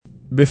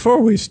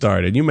before we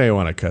start, and you may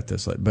want to cut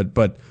this,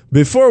 but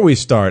before we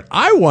start,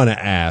 I want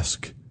to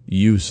ask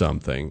you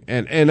something,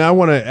 and I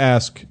want to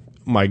ask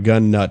my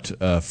gun nut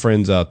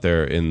friends out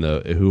there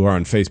who are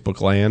on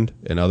Facebook land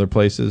and other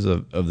places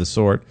of the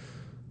sort.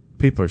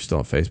 People are still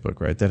on Facebook,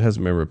 right? That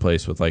hasn't been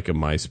replaced with like a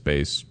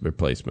MySpace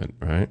replacement,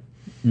 right?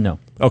 No.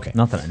 Okay.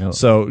 Not that I know of.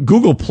 So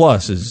Google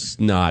Plus is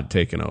not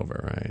taking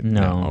over, right?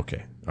 No.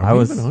 Okay. I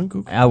was on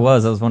Google. I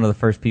was one of the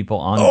first people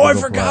on Google I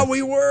forgot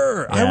we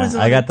were. Yeah,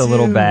 I got the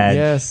little badge.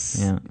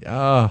 Yes.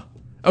 Yeah.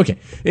 Okay.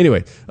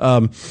 Anyway,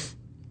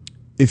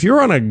 if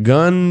you're on a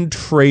gun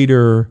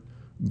trader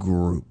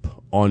group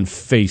on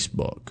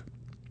Facebook,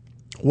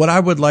 what I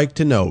would like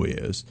to know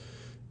is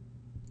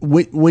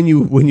when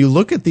you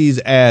look at these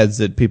ads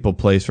that people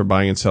place for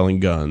buying and selling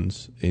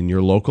guns in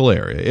your local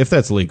area, if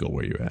that's legal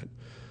where you're at,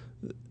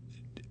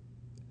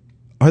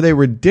 are they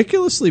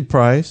ridiculously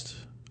priced?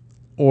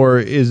 Or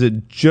is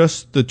it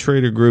just the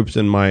trader groups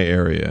in my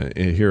area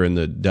here in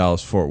the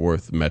Dallas-Fort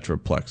Worth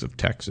metroplex of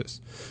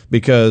Texas?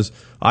 Because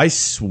I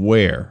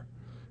swear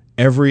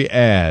every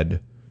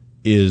ad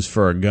is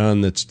for a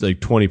gun that's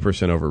like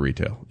 20% over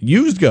retail.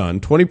 Used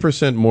gun,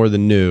 20% more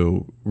than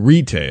new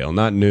retail,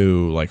 not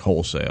new like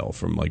wholesale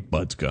from like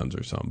Bud's Guns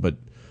or something. But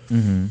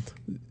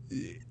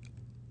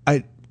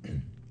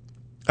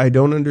I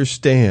don't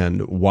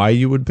understand why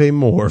you would pay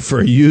more for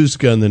a used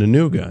gun than a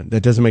new gun.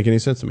 That doesn't make any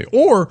sense to me.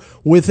 Or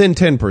within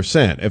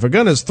 10%. If a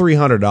gun is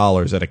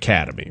 $300 at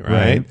Academy,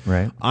 right?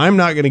 Right. I'm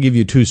not going to give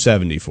you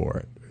 $270 for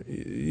it.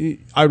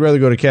 I'd rather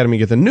go to Academy and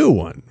get the new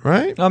one,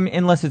 right?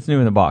 Unless it's new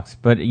in the box.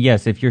 But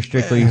yes, if you're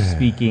strictly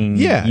speaking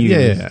Yeah.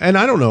 used. And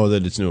I don't know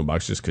that it's new in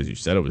box just because you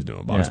said it was new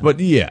in box. Yeah. But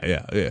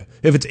yeah.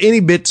 If it's any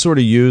bit sort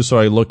of used, so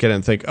I look at it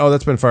and think, oh,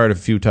 that's been fired a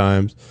few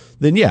times,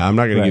 then yeah, I'm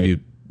not going to give you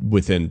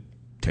within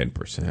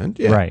 10%.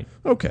 Yeah. Right.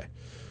 Okay.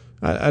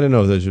 I don't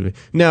know if that should be.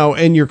 Now,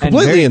 and you're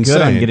completely and very insane.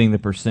 Good on getting the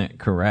percent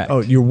correct.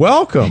 Oh, you're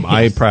welcome. Yes.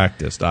 I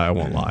practiced. I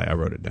won't lie. I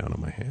wrote it down on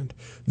my hand.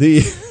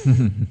 The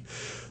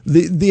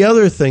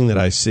other thing that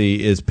I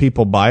see is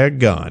people buy a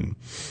gun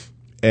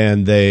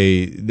and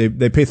they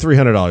pay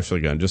 $300 for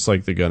the gun, just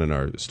like the gun in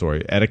our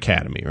story at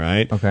Academy,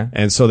 right? Okay.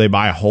 And so they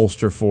buy a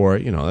holster for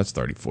it, that's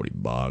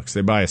 $30-$40.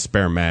 They buy a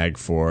spare mag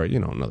for it,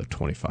 another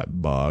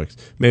 $25.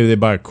 Maybe they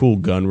buy a cool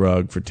gun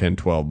rug for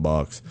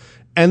 $10-$12.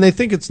 And they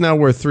think it's now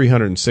worth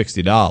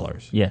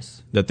 $360.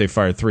 Yes. That they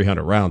fired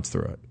 300 rounds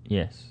through it.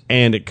 Yes.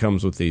 And it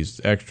comes with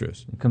these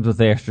extras. It comes with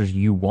the extras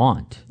you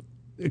want.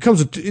 It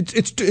comes with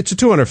it's a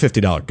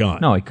 $250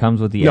 gun. No, it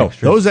comes with the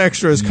extras. No, those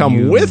extras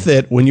come with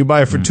it when you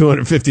buy it for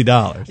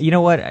 $250. You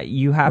know what?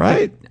 You have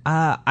right?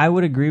 I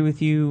would agree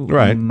with you.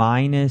 Right.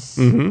 Minus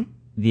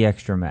the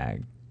extra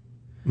mag.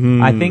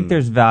 I think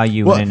there's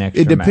value in an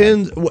extra mag.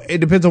 It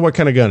depends on what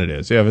kind of gun it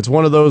is. Yeah, if it's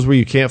one of those where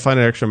you can't find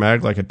an extra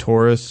mag, like a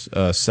Taurus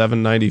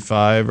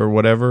 795 or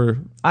whatever.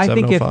 I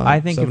think if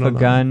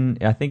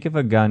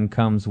a gun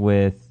comes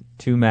with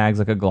two mags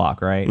like a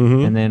Glock, right?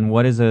 And then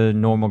what is a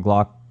normal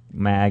Glock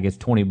mag? Is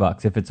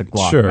 $20 if it's a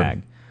Glock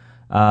mag.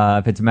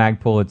 If it's a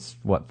mag pull, it's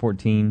what,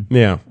 14?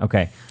 Yeah.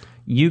 Okay.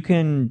 You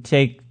can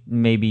take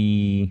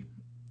maybe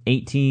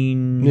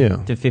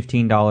 $18 to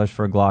 $15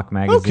 for a Glock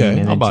magazine,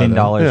 and then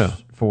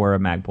 $10 for a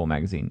Magpul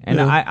magazine. And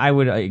I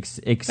would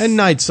and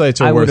night sights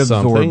are worth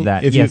something.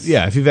 That.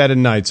 If you've added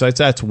night sights,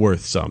 that's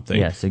worth something.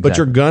 Yes, exactly. But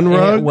your gun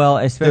rug,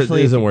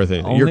 especially isn't worth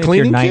anything. Only Your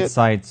cleaning if your night kit?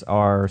 sights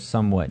are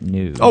somewhat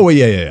new. Oh well,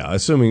 yeah.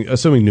 Assuming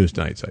new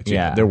night sights,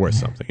 they're worth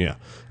something. Yeah.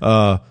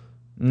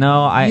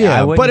 No,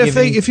 I wouldn't. But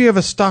if you have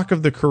a stock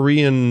of the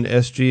Korean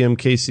SGM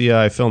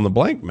KCI fill in the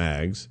blank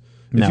mags,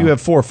 if you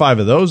have 4 or 5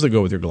 of those that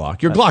go with your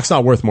Glock's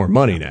not worth more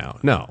money now.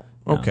 No.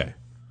 Okay.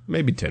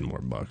 Maybe $10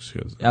 more. I was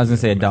gonna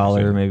say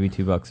 $1, maybe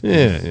 $2.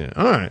 Yeah.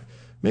 All right.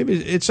 Maybe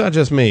it's not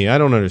just me. I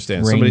don't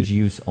understand. Range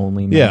use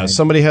only. Yeah.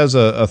 Somebody has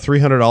a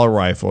 $300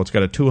 rifle. It's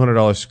got a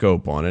 $200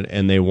 scope on it,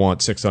 and they want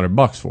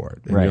 $600 for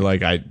it. And you're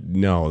like,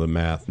 the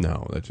math.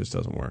 No, that just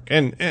doesn't work.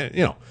 And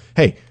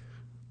hey.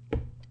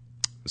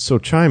 So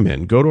chime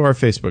in. Go to our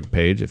Facebook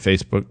page at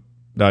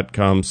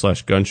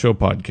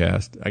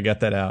facebook.com/gunshowpodcast. I got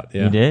that out.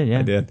 Yeah, you did? Yeah.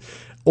 I did.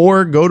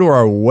 Or go to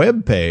our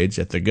webpage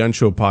at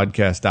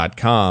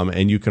thegunshowpodcast.com,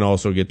 and you can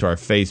also get to our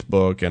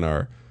Facebook and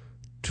our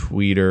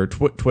Twitter.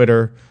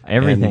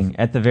 Everything.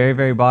 At the very,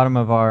 very bottom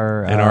of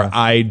our... and our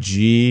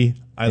IG.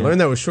 I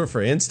learned that was short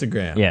for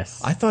Instagram. Yes.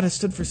 I thought it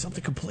stood for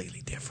something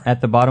completely different.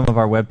 At the bottom of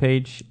our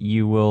webpage,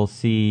 you will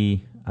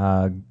see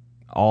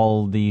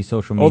all the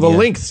social media. Oh, the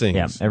link things.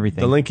 Yeah,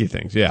 everything. The linky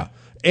things, yeah.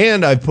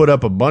 And I've put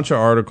up a bunch of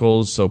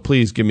articles, so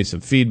please give me some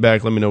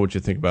feedback. Let me know what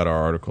you think about our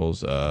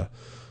articles.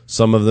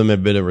 Some of them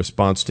have been a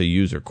response to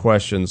user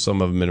questions. Some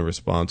of them in a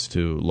response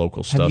to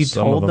local stuff. Have you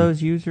some told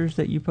those users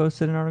that you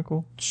posted an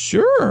article?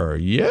 Sure,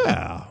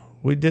 yeah.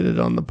 We did it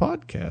on the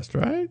podcast,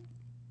 right?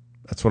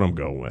 That's what I'm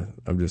going with.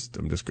 I'm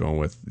just going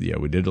with,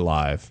 we did it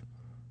live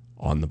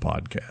on the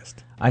podcast.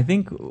 I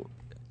think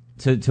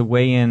to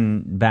weigh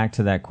in back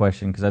to that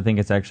question, because I think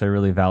it's actually a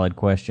really valid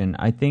question,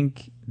 I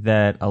think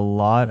that a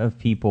lot of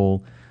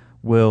people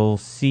will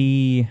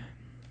see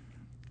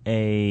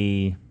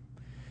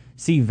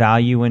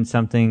value in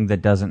something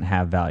that doesn't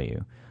have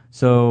value.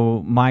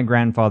 So my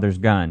grandfather's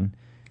gun.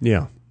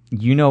 Yeah.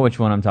 You know which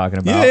one I'm talking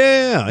about.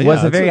 Yeah.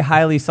 Was a very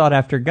highly sought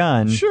after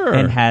gun. Sure.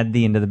 And had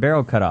the end of the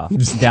barrel cut off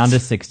down to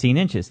 16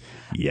 inches.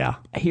 Yeah.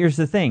 Here's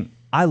the thing.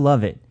 I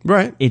love it.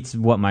 Right. It's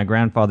what my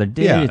grandfather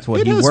did. Yeah. It's what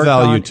it he has worked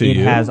value on. to It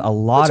you. has a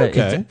lot It's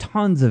of, okay. it's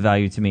tons of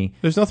value to me.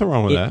 There's nothing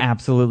wrong with that. It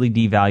absolutely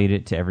devalued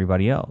it to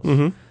everybody else.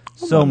 Mm-hmm.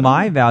 So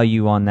my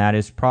value on that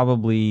is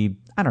probably,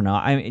 I don't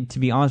know. To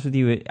be honest with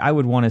you, I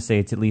would want to say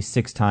it's at least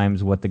 6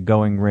 times what the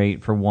going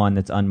rate for one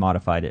that's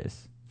unmodified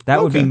is.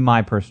 That would be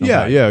my personal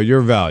value. Yeah, your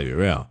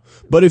value, yeah.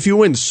 But if you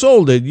went and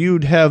sold it,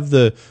 you'd have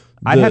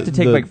I'd have to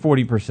take like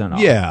 40%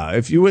 off. Yeah,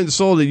 if you went and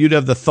sold it, you'd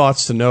have the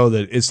thoughts to know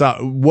that it's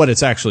not what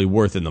it's actually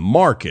worth in the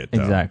market. Though.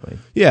 Exactly.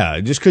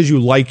 Yeah, just because you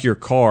like your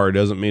car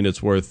doesn't mean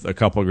it's worth a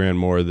couple grand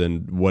more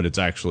than what it's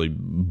actually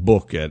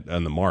book at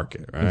on the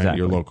market, right? Exactly.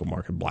 Your local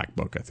market, black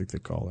book, I think they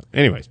call it.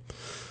 Anyways,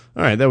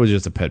 all right, that was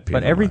just a pet peeve.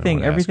 But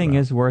everything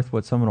is worth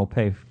what someone will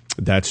pay.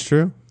 That's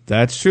true.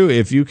 That's true.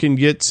 If you can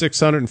get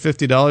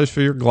 $650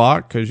 for your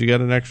Glock because you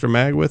got an extra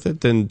mag with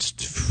it, then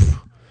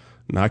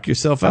knock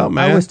yourself out,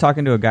 man. I was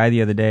talking to a guy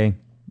the other day,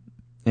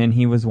 and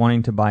he was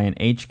wanting to buy an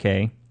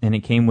HK, and it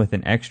came with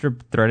an extra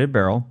threaded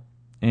barrel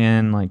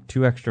and like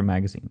 2 extra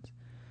magazines.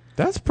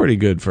 That's pretty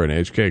good for an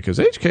HK because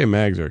HK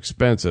mags are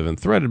expensive and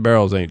threaded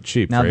barrels ain't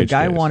cheap. Now, for the HKs.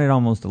 guy wanted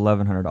almost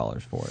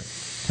 $1,100 for it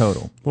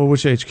total. Well,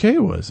 which HK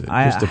was it? It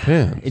just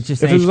depends. It's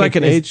just if it was like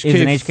an HK,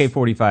 it's an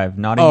HK45,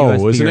 not a Oh,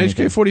 USB was it or an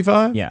anything.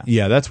 HK45? Yeah.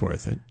 Yeah, that's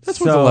worth it. That's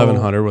worth So-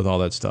 $1,100 with all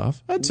that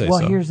stuff. I'd say so.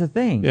 Well, here's the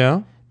thing.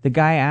 Yeah. The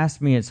guy asked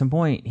me at some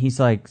point, he's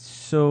like,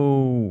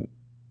 so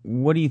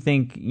what do you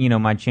think,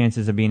 my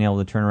chances of being able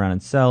to turn around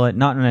and sell it?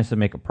 Not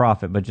necessarily make a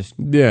profit, but just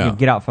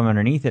get out from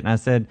underneath it. And I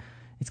said,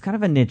 it's kind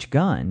of a niche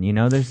gun,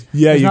 there's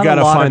you not got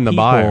to a lot find of the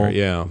buyer,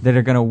 people that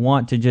are going to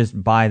want to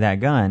just buy that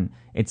gun.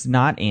 It's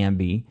not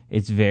ambi,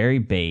 it's very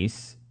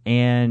base,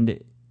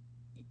 and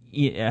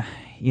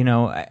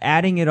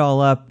adding it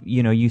all up,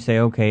 you say,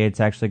 okay, it's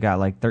actually got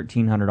like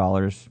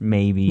 $1,300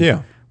 maybe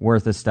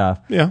worth of stuff.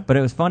 Yeah. But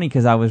it was funny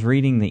because I was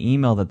reading the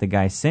email that the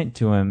guy sent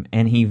to him,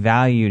 and he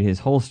valued his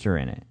holster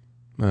in it.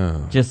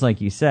 Just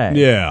like you said.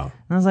 Yeah. And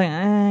I was like,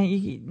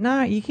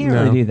 you can't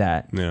really do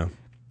that. Yeah.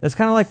 That's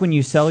kind of like when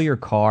you sell your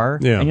car,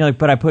 and you're like,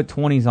 but I put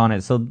 20s on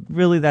it, so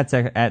really that's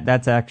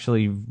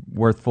actually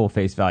worth full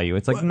face value.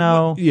 It's like,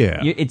 no,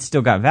 it's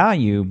still got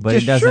value, but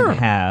it doesn't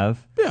have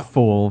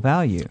full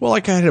value. Well,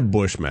 like I had a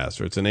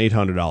Bushmaster. It's an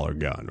 $800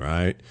 gun,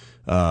 right?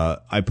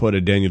 I put a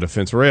Daniel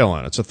Defense rail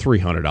on it. It's a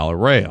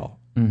 $300 rail.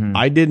 Mm-hmm.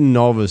 I didn't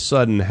all of a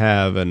sudden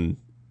have an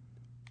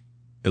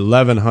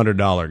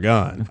 $1,100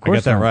 gun. I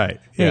got that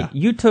right. Yeah. Hey,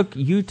 you took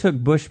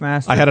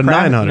Bushmaster. I had a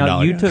 $900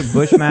 gun. You took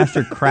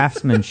Bushmaster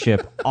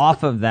craftsmanship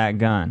off of that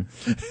gun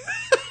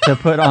to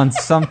put on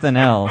something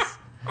else.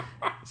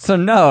 So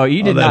no,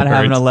 you did not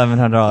have an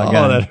 $1,100 gun.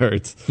 Oh, that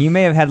hurts. You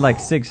may have had like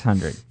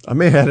 $600. I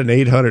may have had an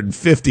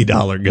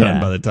 $850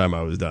 gun by the time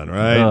I was done,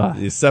 right?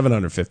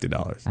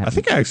 $750. I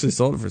think I actually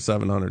sold it for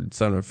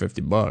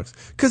 $750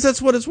 because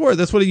that's what it's worth.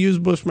 That's what a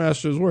used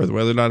Bushmaster is worth,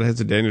 whether or not it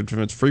has a Daniel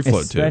Defense free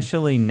float tube.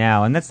 Especially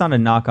now, and that's not a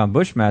knock on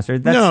Bushmaster.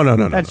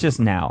 No. That's just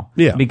now.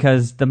 Yeah.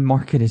 Because the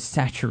market is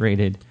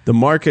saturated. The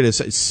market is,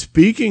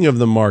 speaking of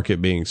the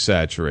market being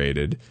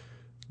saturated,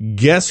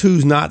 guess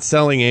who's not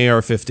selling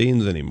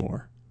AR-15s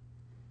anymore?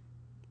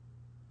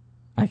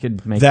 I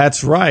could make.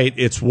 That's right.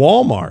 It's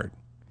Walmart.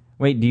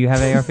 Wait, do you have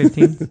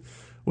AR-15s?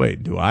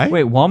 Wait, do I?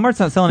 Wait, Walmart's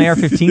not selling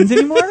AR-15s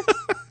anymore?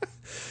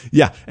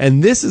 Yeah,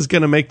 and this is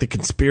going to make the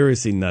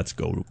conspiracy nuts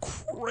go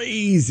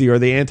crazy. Or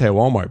the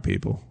anti-Walmart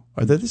people.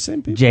 Are they the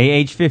same people?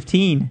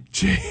 JH-15.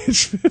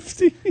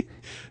 JH-15.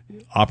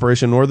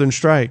 Operation Northern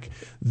Strike.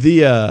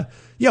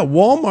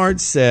 Walmart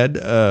said,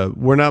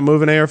 we're not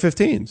moving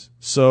AR-15s,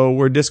 so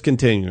we're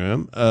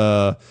discontinuing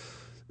them.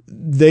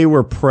 They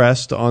were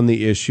pressed on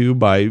the issue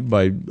by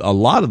a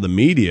lot of the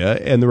media,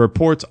 and the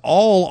reports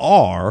all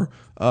are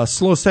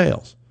slow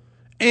sales.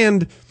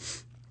 And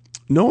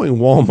knowing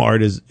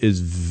Walmart is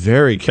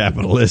very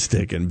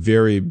capitalistic and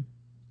very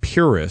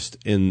purist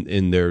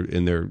in their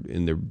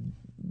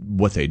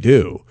what they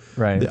do.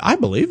 Right. I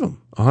believe them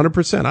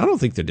 100%. I don't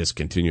think they're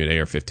discontinuing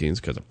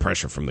AR-15s because of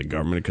pressure from the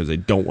government because they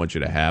don't want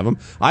you to have them.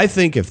 I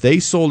think if they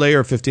sold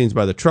AR-15s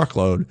by the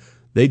truckload,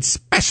 they'd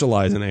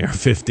specialize in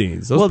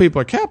AR-15s. Those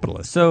people are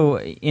capitalists. So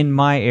in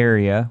my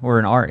area, or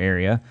in our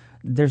area,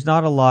 there's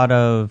not a lot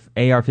of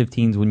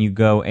AR-15s when you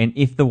go, and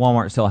if the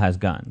Walmart still has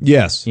guns.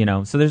 Yes.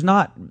 So there's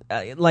not,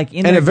 like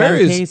in and their it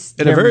varies, gun case.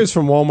 And it varies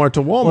from Walmart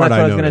to Walmart, well, that's what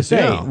I was going to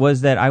say,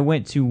 was that I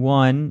went to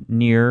one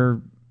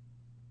near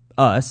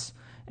us,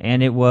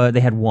 and they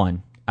had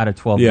one out of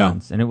 12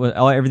 guns. And it was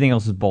everything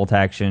else was bolt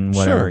action,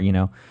 whatever,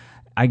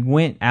 I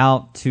went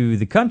out to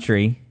the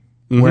country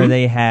where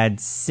they had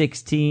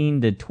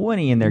 16 to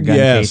 20 in their gun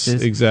cases.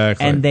 Yes,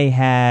 exactly. And they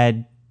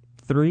had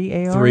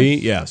 3 ARs? 3,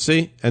 yeah.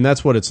 See? And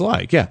that's what it's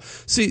like. Yeah.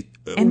 See?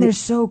 And they're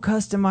so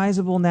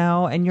customizable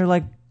now, and you're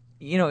like,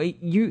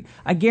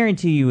 I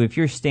guarantee you, if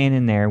you're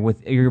standing there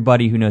with your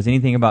buddy who knows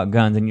anything about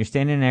guns, and you're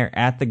standing there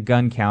at the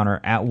gun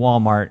counter at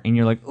Walmart, and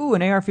you're like, ooh,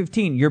 an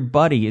AR-15, your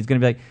buddy is going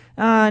to be like,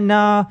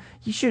 no,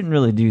 you shouldn't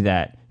really do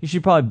that. you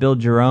should probably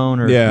build your own,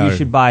 or you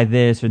should buy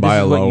this, or this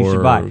is what you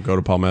should buy. Or go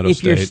to Palmetto State.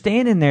 If you're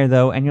standing there,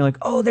 though, and you're like,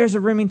 oh, there's a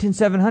Remington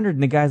 700,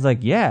 and the guy's like,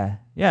 yeah,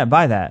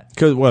 buy that.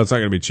 Because, well, it's not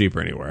going to be cheaper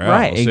anywhere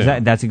else.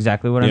 Right, that's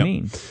exactly what I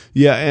mean.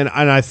 Yeah, and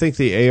I think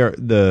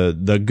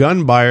the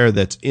gun buyer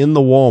that's in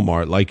the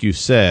Walmart, like you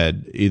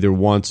said, either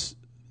wants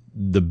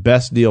the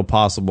best deal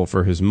possible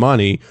for his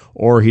money,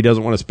 or he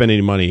doesn't want to spend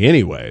any money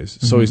anyways.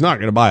 So he's not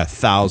going to buy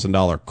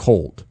 $1,000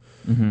 Colt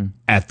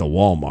at the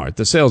Walmart.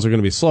 The sales are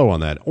going to be slow on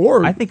that.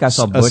 Or I think I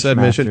saw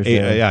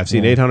Bushmasters. I've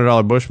seen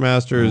 $800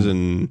 Bushmasters,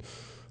 and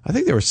I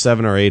think there were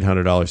 $700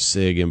 or $800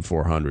 SIG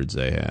M400s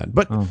they had.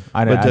 But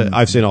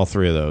I've seen all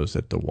three of those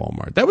at the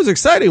Walmart. That was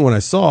exciting when I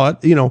saw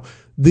it. You know,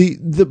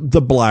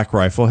 the black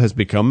rifle has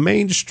become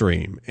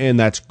mainstream, and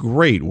that's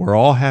great. We're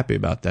all happy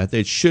about that.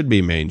 It should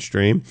be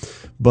mainstream.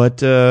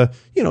 But,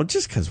 you know,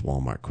 just because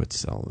Walmart quit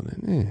selling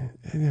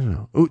it, I don't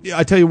know.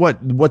 I tell you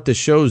what this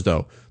shows,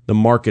 though. The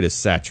market is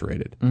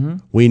saturated.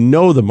 We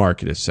know the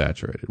market is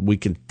saturated. We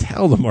can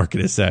tell the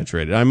market is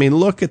saturated. I mean,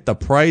 look at the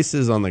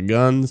prices on the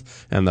guns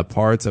and the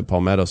parts at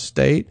Palmetto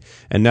State,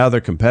 and now they're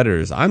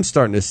competitors. I'm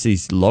starting to see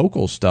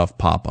local stuff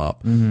pop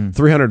up.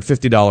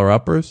 $350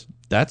 uppers.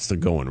 That's the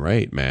going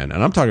rate, man.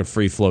 And I'm talking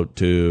free float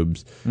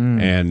tubes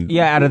and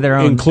out of their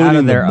own, including out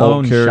of their the bulk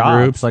own carrier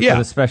shops, groups, like with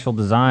a special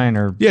design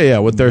or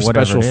with their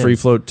special free free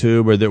float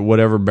tube or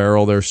whatever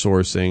barrel they're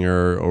sourcing,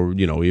 or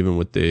you know, even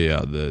with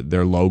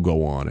their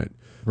logo on it.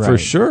 Right. For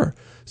sure.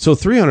 So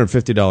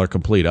 $350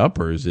 complete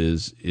uppers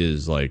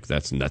is like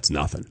that's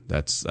nothing.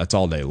 That's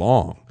all day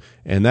long.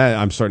 And that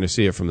I'm starting to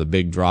see it from the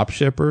big drop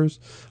shippers.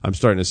 I'm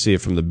starting to see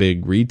it from the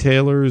big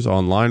retailers,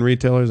 online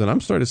retailers, and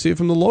I'm starting to see it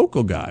from the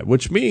local guy,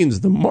 which means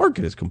the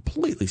market is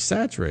completely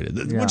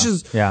saturated, which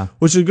is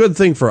a good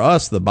thing for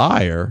us, the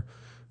buyer.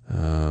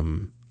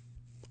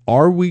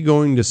 Are we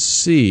going to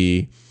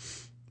see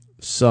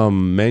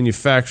some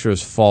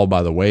manufacturers fall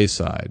by the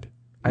wayside?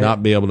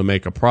 Not be able to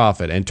make a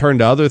profit and turn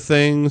to other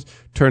things,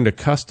 turn to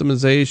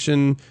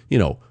customization, you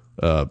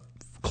know,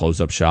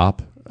 close up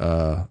shop,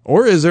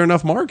 or is there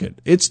enough market?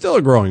 It's still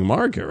a growing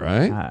market,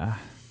 right?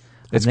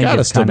 It's got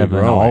to still be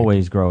growing. An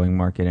always growing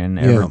market and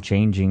ever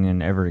changing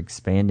and ever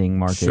expanding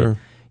market. Sure.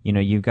 You know,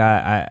 you've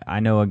got, I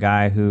know a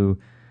guy who,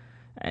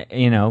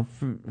 you know,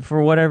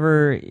 for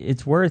whatever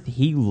it's worth,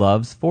 he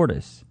loves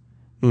Fortis.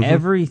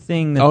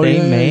 Everything that they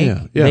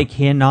make, they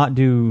cannot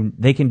do.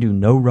 They can do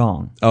no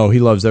wrong. Oh, he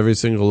loves every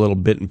single little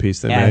bit and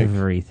piece they make.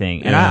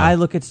 Everything, and I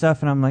look at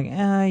stuff and I'm like, you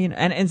know,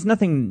 and it's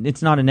nothing.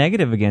 It's not a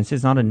negative against it.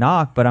 It's not a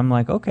knock, but I'm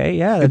like, okay,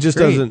 that's it just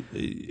great.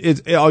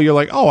 doesn't. You're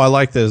like, I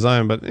like the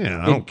design, but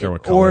I don't care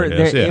what color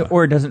it is.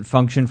 Or it doesn't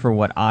function for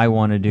what I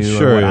want to do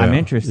or what I'm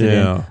interested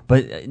in.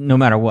 But no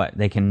matter what,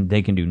 they can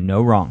do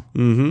no wrong.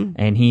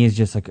 And he is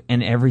just like,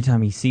 and every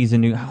time he sees a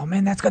new, oh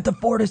man, that's got the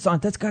Fortis on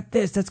it. That's got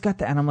this. That's got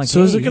that. And I'm like,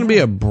 so is it going to be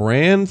a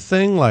brand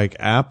thing like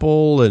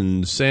Apple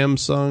and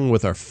Samsung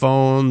with our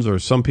phones, or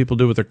some people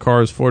do with their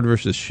cars, Ford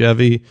versus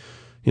Chevy,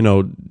 you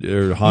know,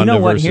 or Honda? You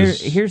know what?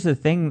 Versus here's the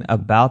thing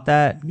about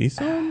that.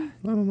 Nissan?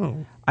 I don't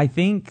know. I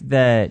think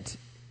that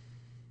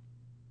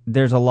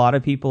there's a lot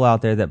of people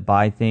out there that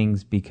buy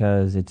things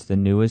because it's the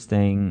newest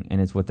thing and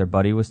it's what their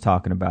buddy was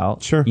talking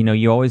about. Sure. You know,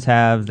 you always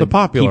have the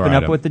popular keeping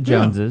item. Up with the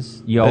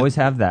Joneses. You always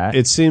have that.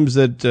 It seems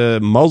that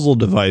muzzle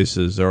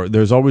devices,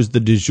 there's always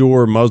the du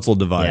jour muzzle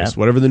device,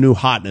 whatever the new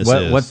hotness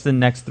is. What's the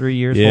next 3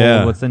 years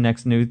old? What's the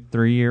next new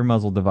 3-year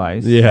muzzle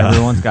device?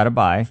 Everyone's got to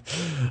buy.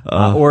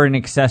 Or an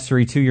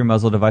accessory to your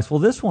muzzle device.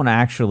 Well, this one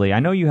actually, I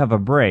know you have a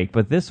brake,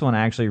 but this one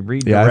actually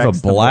redirects I have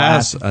a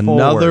blast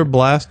another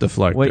blast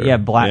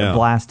deflector.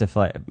 Blast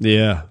deflector.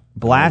 Yeah.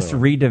 Blast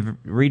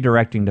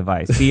redirecting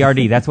device.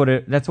 BRD. That's what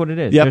it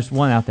is. Yep. There's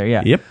one out there.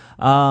 Yeah. Yep.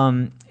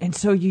 And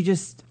so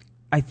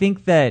I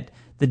think that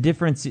the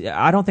difference,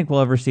 I don't think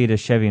we'll ever see it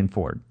as Chevy and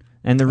Ford.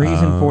 And the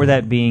reason for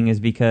that being is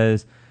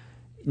because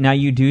now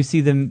you do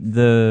see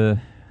the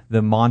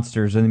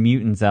monsters or the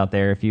mutants out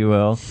there, if you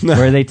will,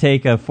 where they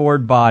take a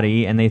Ford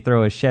body and they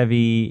throw a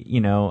Chevy,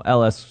 you know,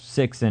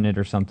 LS6 in it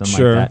or something like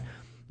that.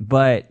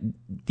 But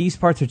these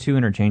parts are too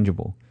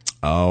interchangeable.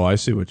 Oh, I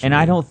see what you mean. And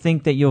I don't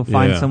think that you'll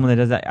find someone that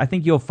does that. I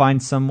think you'll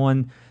find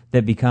someone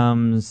that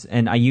becomes,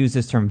 and I use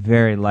this term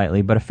very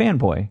lightly, but a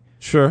fanboy.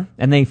 Sure.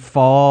 And they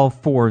fall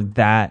for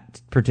that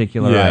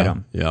particular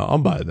item. Yeah, I'll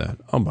buy that.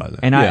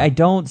 And I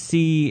don't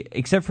see,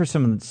 except for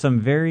some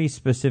very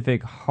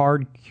specific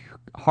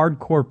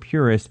hardcore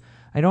purists,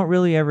 I don't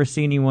really ever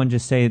see anyone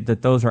just say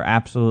that those are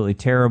absolutely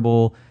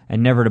terrible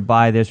and never to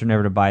buy this or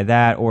never to buy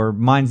that, or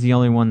mine's the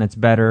only one that's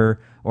better,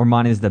 or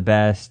mine is the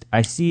best.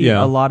 I see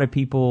a lot of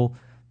people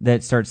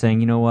that start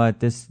saying, you know what,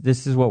 this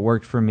is what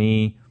worked for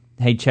me.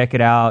 Hey, check it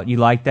out. You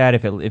like that?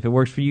 If it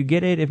works for you,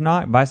 get it. If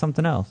not, buy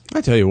something else.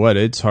 I tell you what,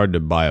 it's hard to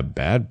buy a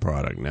bad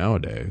product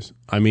nowadays.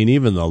 I mean,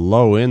 even the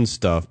low end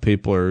stuff,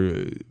 people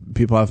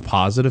have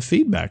positive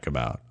feedback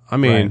about. I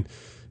mean,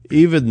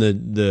 even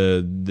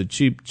the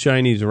cheap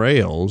Chinese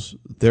rails,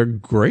 they're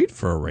great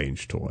for a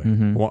range toy.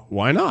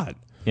 Why not?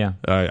 Yeah.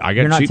 I got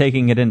You're not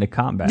taking it into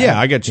combat. Yeah,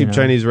 I got cheap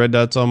Chinese red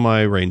dots on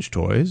my range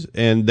toys,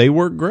 and they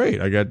work great.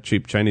 I got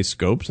cheap Chinese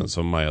scopes on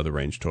some of my other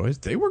range toys.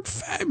 They work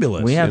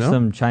fabulous. We have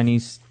some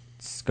Chinese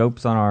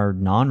scopes on our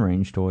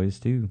non-range toys,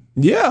 too.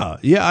 Yeah.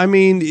 I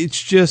mean,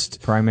 it's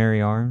just...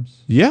 Primary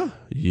arms. Yeah.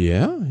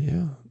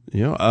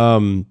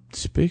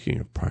 Speaking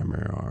of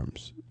primary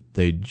arms,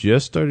 they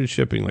just started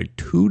shipping like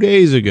 2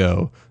 days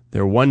ago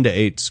their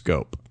 1-to-8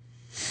 scope.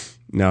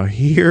 Now,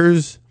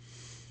 here's...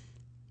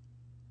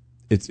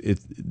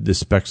 The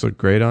specs look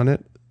great on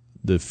it.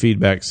 The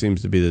feedback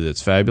seems to be that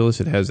it's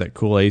fabulous. It has that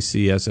cool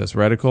ACSS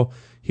reticle.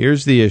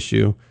 Here's the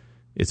issue: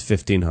 it's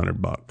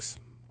 $1,500,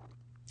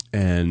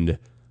 and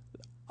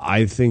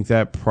I think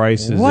that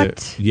price is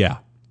what? Yeah.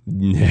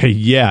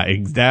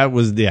 That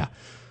was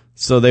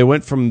So they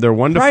went from their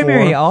 1 to 4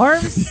 primary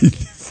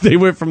arms. They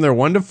went from their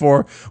 1 to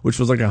 4, which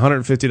was like a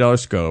 $150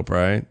 scope,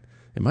 right?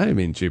 It might have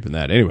been cheaper than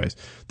that. Anyways,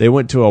 they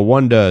went to a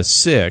 1 to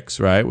 6,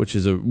 right? Which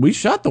is we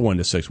shot the 1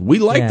 to 6. We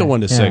like the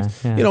 1 to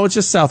 6. Yeah. It's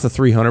just south of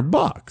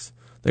 $300.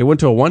 They went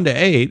to a 1 to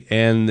 8,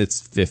 and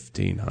it's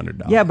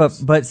 $1,500. Yeah,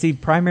 but see,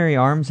 primary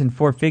arms and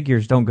 4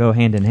 figures don't go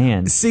hand in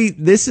hand. See,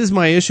 this is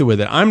my issue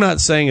with it. I'm not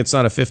saying it's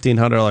not a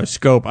 $1,500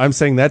 scope. I'm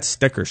saying that's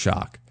sticker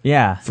shock.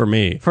 Yeah, for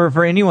me,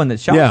 for anyone that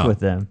shops with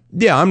them.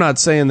 Yeah, I'm not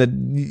saying that.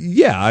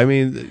 Yeah, I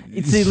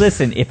mean, see,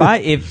 listen,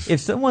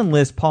 if someone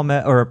lists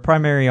or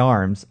primary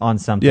arms on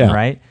something,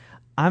 right?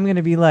 I'm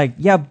gonna be like,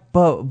 yeah,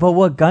 but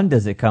what gun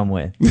does it come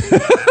with?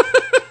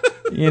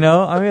 I mean,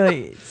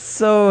 like,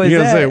 so you're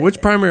gonna say,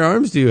 which primary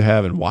arms do you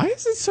have, and why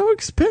is it so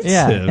expensive?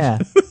 Yeah.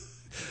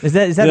 Is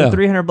that a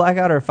 300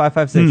 blackout or a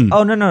 5.56?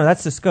 Oh no,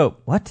 that's the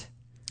scope. What?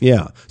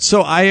 Yeah.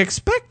 So I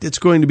expect it's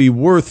going to be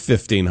worth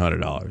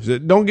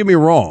 $1,500. Don't get me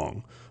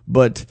wrong.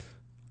 But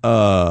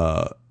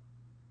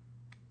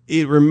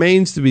it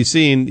remains to be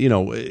seen.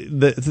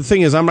 The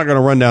thing is, I'm not going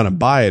to run down and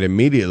buy it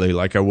immediately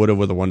like I would have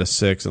with a 1 to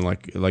 6 and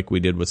like we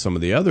did with some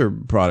of the other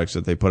products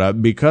that they put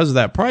out because of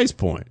that price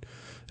point.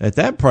 At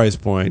that price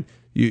point,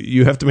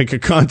 you have to make a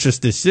conscious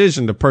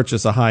decision to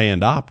purchase a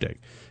high-end optic.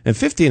 And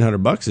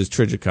 $1,500 is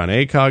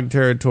Trijicon ACOG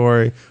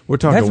territory. We're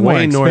talking That's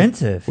way more north.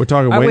 Expensive. We're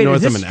talking way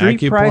north of an AccuPoint. Is this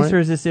street price or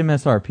is this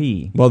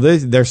MSRP? Well,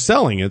 they're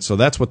selling it, so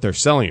that's what they're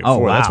selling it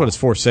for. Wow. That's what it's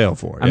for sale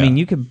for. I mean,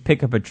 you could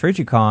pick up a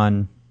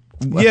Trijicon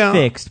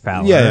fixed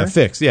power. Yeah,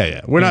 fixed.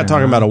 Yeah. We're not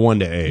talking about a 1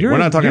 to 8. We're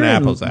not talking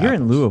apples to apples. You're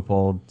in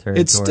Leupold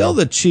territory. It's still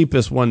the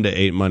cheapest 1 to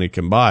 8 money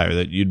can buy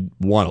that you'd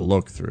want to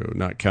look through,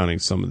 not counting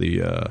some of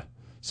the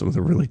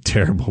really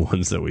terrible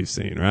ones that we've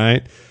seen,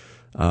 right?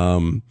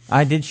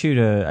 I did shoot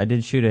a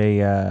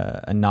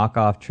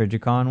knockoff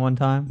Trijicon one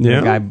time. Yeah.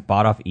 The guy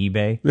bought off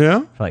eBay. Yeah.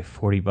 For like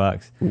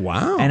 $40.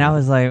 Wow. And I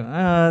was like,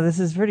 this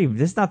is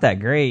not that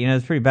great.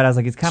 It's pretty bad. I was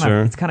like, it's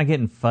kind of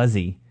getting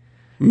fuzzy.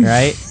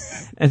 Right?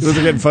 Was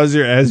it getting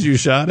fuzzier as you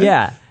shot it?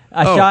 Yeah.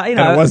 I shot, and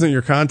it wasn't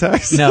your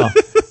contacts? No.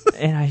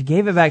 And I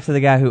gave it back to the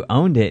guy who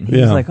owned it, and he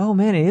was like, oh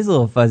man, it is a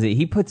little fuzzy.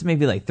 He puts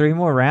maybe like 3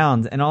 more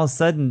rounds, and all of a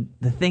sudden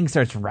the thing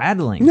starts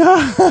rattling.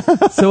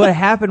 So what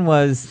happened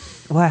was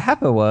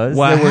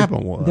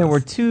there were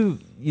two.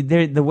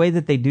 The way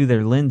that they do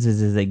their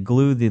lenses is they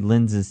glue the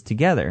lenses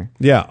together.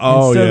 Yeah.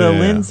 Oh, and so the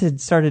lens had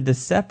started to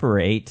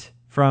separate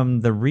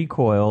from the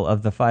recoil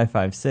of the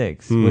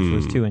 5.56, which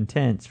was too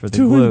intense for the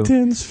glue.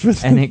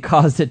 And it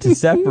caused it to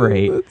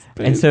separate.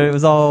 And so it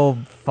was all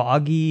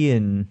foggy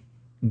and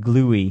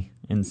gluey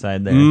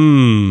inside there.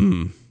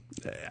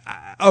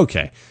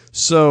 Okay.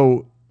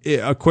 So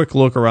a quick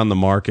look around the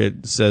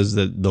market says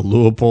that the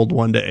Leupold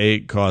 1 to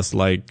 8 costs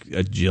like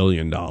 $1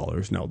 jillion.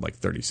 No, like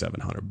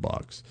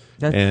 $3,700.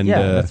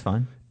 That's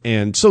fine.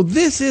 And so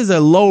this is a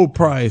low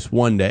price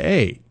 1 to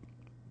 8,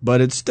 but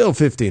it's still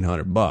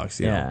 $1,500.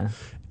 Yeah.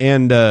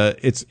 And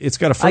it's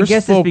got a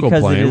first focal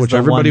plane, which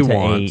everybody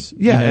wants. 8.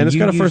 Yeah, and it's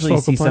got a first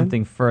focal see plane.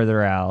 Something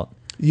further out.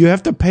 You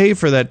have to pay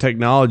for that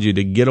technology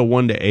to get a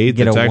 1 to 8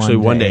 that's actually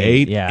 1 to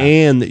 8,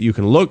 and that you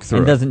can look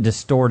through. It doesn't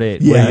distort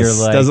it. Yes, you're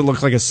like, doesn't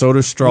look like a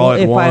soda straw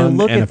at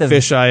 1 and a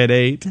fisheye at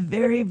 8. The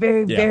very,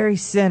 very, very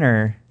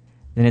center.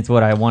 Then it's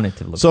what I want it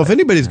to look like. So if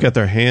anybody's got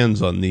their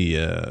hands on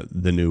the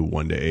new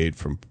 1 to 8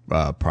 from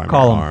Primary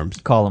Arms,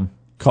 call them.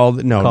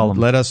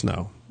 Let us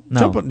know. No.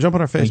 Jump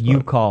on our Facebook.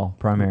 You call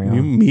Primary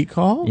Arms. Me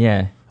call?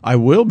 Yeah. I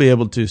will be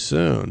able to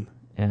soon.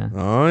 Yeah.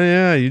 Oh,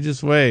 yeah. You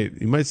just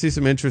wait. You might see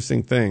some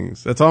interesting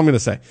things. That's all I'm going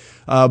to say.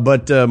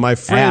 But my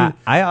friend...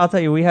 I'll tell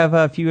you, we have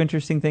a few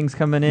interesting things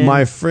coming in.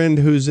 My friend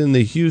who's in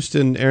the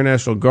Houston Air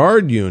National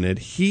Guard unit,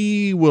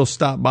 he will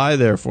stop by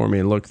there for me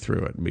and look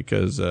through it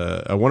because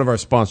one of our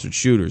sponsored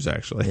shooters,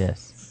 actually.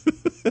 Yes.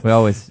 We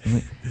always...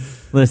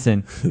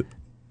 Listen.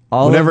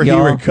 Whenever he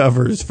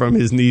recovers from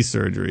his knee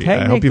surgery,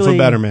 I hope you feel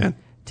better, man.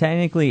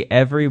 Technically,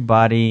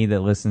 everybody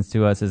that listens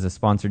to us is a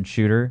sponsored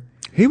shooter.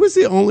 He was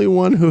the only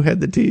one who had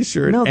the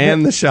T-shirt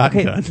and the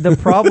shotgun. Okay, the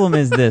problem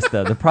is this,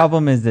 though. The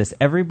problem is this.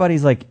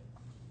 Everybody's like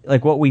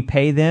what we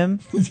pay them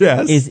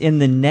is in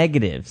the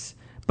negatives,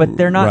 but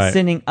they're not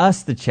sending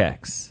us the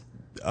checks.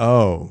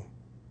 Oh.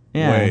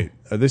 Yeah. Wait.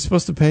 Are they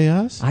supposed to pay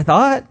us? I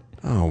thought.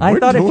 Oh, I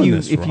thought if you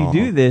wrong.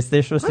 do this,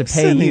 they're supposed to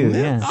pay you.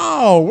 Yeah.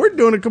 Oh, we're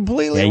doing it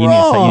completely you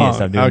wrong. Need to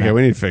stop doing that.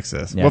 We need to fix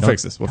this. Yeah, we'll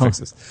fix this.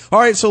 All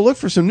right, so look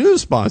for some new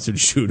sponsored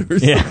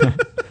shooters. Yeah,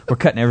 we're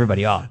cutting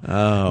everybody off.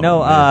 Oh,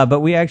 no,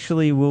 but we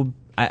actually will.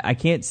 I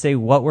can't say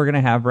what we're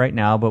gonna have right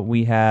now, but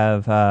we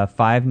have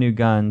 5 new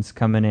guns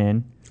coming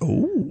in.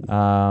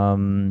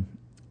 Oh,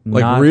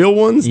 real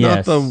ones,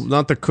 yes.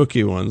 not the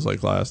cookie ones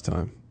like last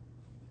time.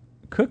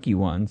 Cookie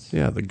ones.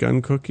 Yeah, the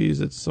gun cookies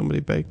that somebody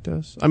baked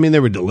us. I mean, they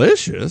were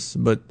delicious,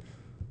 but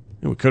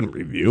we couldn't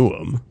review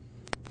them.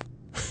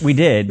 We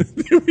did.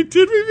 We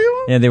did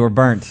review them? Yeah, they were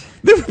burnt.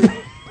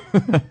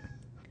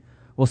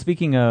 Well,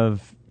 speaking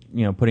of,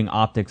 putting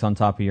optics on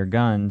top of your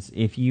guns,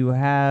 if you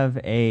have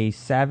a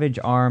Savage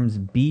Arms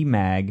B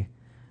mag,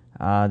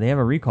 they have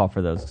a recall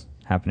for those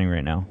happening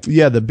right now.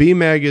 Yeah, the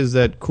B-Mag is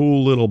that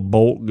cool little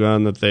bolt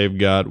gun that they've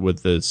got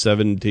with the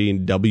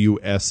 17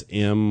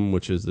 WSM,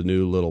 which is the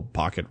new little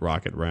pocket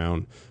rocket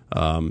round.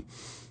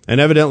 And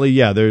evidently,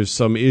 yeah, there's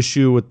some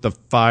issue with the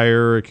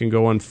fire. It can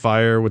go on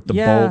fire with the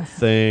bolt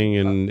thing,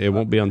 and it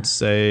won't be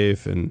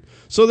unsafe. And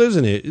so there's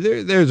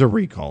a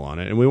recall on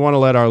it, and we want to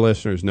let our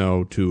listeners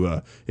know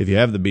to if you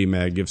have the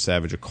B-Mag, give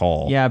Savage a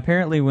call. Yeah,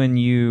 apparently when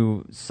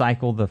you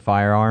cycle the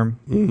firearm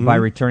by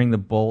returning the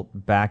bolt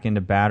back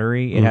into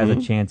battery, it has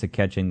a chance of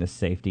catching the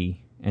safety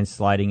and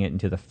sliding it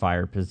into the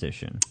fire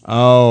position.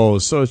 Oh,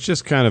 so it's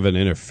just kind of an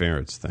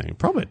interference thing.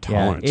 Probably a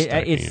tolerance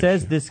it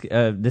says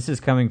issue. This is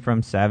coming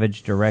from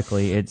Savage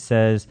directly. It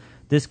says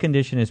this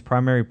condition is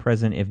primarily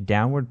present if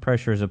downward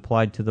pressure is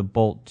applied to the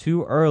bolt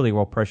too early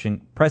while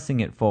pressing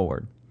it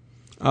forward.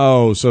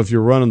 Oh, so if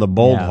you're running the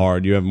bolt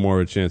hard, you have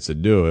more of a chance to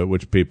do it,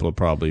 which people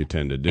probably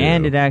tend to do.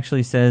 And it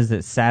actually says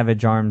that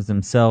Savage Arms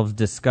themselves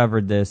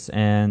discovered this,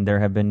 and there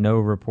have been no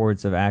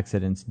reports of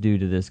accidents due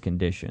to this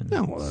condition.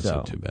 No, well, that's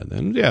not too bad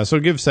then. Yeah, so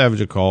give Savage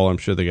a call. I'm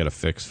sure they got a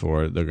fix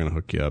for it. They're going to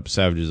hook you up.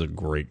 Savage is a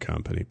great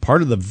company.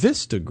 Part of the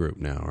Vista group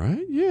now,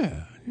 right?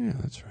 Yeah,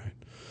 that's right.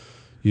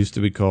 Used to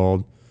be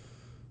called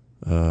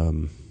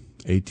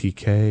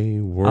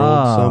ATK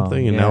World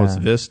something, and now it's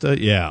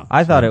Vista. Yeah.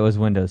 I thought it was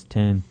Windows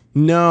 10.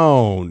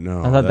 No.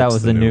 I thought that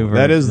was the new version.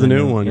 That is the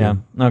new one. Yeah.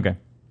 Okay.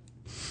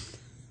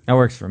 That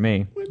works for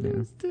me.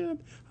 Windows 10.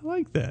 I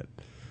like that.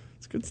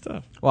 It's good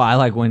stuff. Well,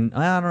 I don't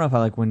know if I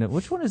like Windows.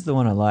 Which one is the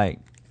one I like?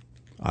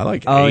 I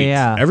like 8. Oh,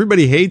 yeah.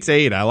 Everybody hates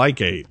 8. I like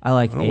 8. I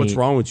like 8. 8. What's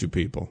wrong with you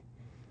people?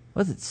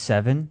 Was it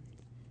 7?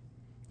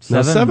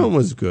 7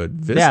 was good.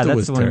 Vista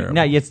was terrible.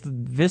 No, it's the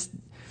Vista.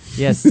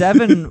 Yeah,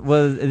 7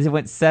 was. It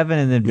went 7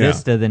 and then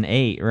Vista, then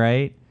 8,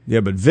 right?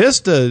 Yeah, but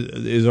Vista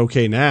is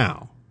okay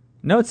now.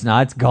 No, it's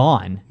not. It's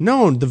gone.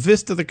 No, the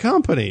Vista, the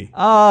company.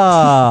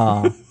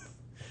 Oh.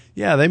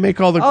 Yeah, they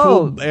make all the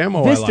cool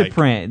ammo I like.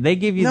 Vistaprint. They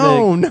give you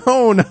No, not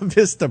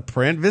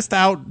Vistaprint.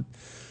 Vista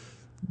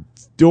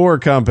Outdoor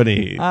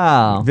Company.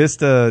 Oh.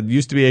 Vista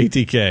used to be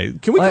ATK.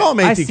 Can we call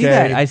them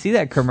ATK? I see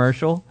that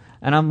commercial,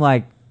 and I'm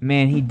like,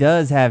 man, he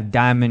does have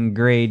diamond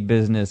grade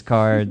business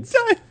cards.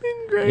 Diamond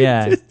grade?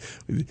 Yeah.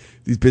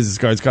 These business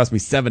cards cost me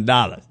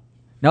 $7.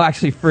 No,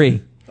 actually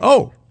free.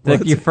 Oh.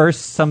 Like your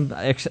first some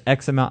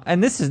X amount.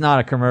 And this is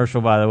not a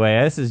commercial, by the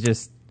way. This is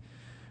just,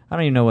 I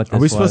don't even know what this was.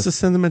 Are we supposed to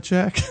send them a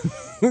check?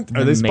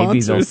 Are they sponsors?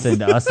 Maybe they'll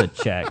send us a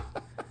check.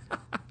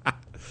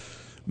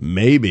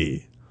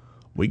 Maybe.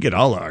 We get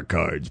all our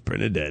cards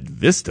printed at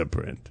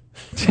Vistaprint.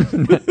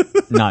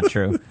 Not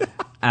true.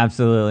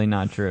 Absolutely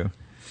not true.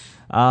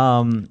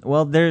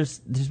 Well, there's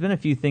been a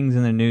few things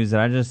in the news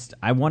that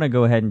I want to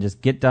go ahead and just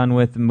get done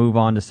with and move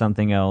on to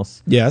something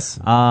else. Yes.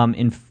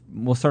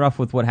 We'll start off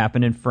with what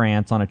happened in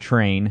France on a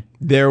train.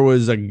 There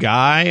was a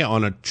guy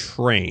on a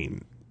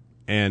train,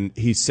 and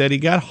he said he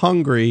got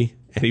hungry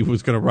and he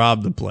was going to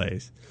rob the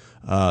place.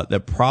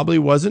 That probably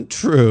wasn't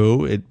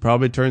true. It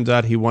probably turns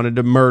out he wanted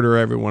to murder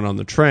everyone on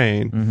the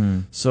train. Mm-hmm.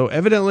 So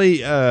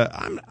evidently,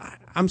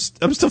 I'm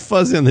still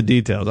fuzzy on the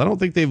details. I don't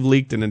think they've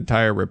leaked an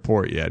entire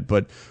report yet.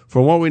 But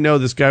from what we know,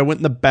 this guy went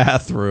in the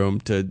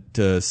bathroom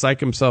to psych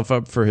himself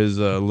up for his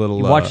little.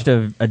 He watched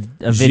a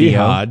video.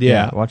 Jihad,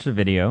 yeah. Watched a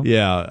video.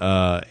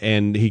 Yeah,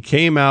 and he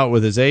came out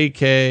with his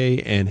AK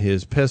and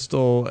his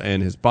pistol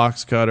and his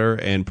box cutter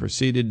and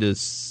proceeded to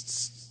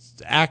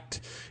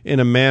act in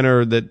a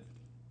manner that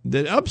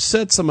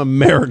upset some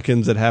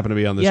Americans that happen to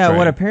be on this train. Yeah,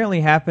 what apparently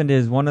happened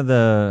is one of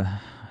the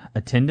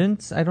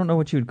attendants, I don't know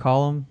what you would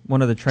call him,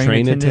 one of the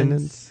train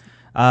attendants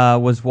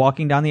was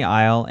walking down the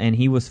aisle, and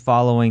he was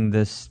following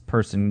this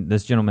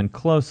gentleman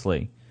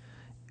closely.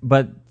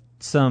 But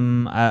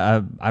some,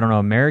 I don't know,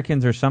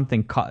 Americans or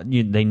something,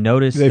 they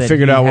noticed that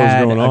figured he out what was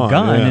had going a on,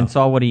 gun and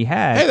saw what he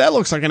had. Hey, that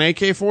looks like an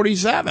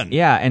AK-47.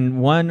 Yeah,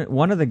 and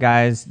one of the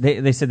guys,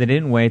 they said they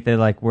didn't wait. They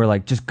were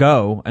like, just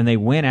go, and they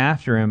went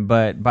after him.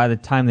 But by the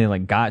time they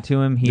got to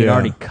him, he had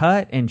already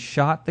cut and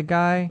shot the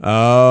guy.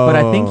 Oh, but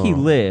I think he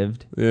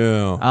lived.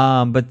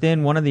 Yeah. But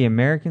then one of the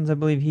Americans, I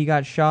believe, he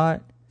got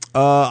shot.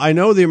 I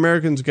know the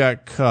Americans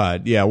got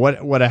cut. Yeah,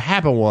 what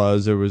happened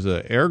was there was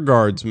an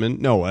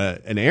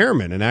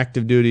airman, an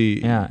active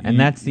duty. Yeah, and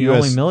that's the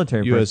only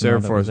military U.S. person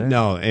Air Force.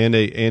 No, and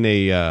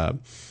a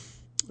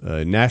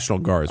National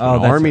Guardsmen,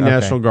 Army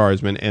National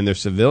Guardsmen, and their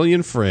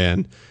civilian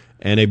friend,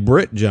 and a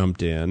Brit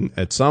jumped in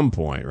at some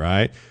point,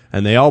 right?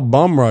 And they all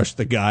bum rushed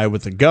the guy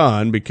with the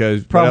gun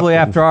because... Probably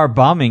after our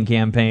bombing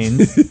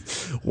campaigns.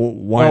 Well,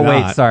 why not?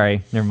 Oh, wait,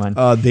 sorry. Never mind.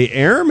 The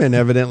airman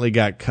evidently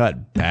got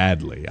cut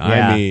badly.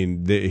 Yeah. I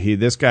mean,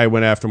 this guy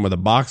went after him with a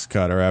box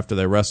cutter after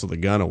they wrestled the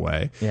gun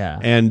away. Yeah.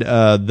 And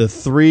the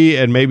three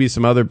and maybe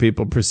some other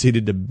people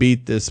proceeded to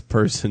beat this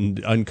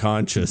person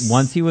unconscious.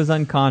 Once he was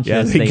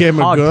unconscious, they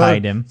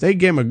hog-tied him. They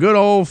gave him a good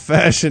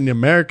old-fashioned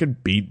American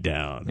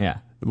beatdown. Yeah.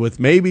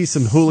 With maybe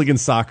some hooligan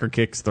soccer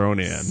kicks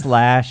thrown in.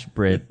 Slash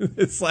Brit.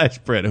 Slash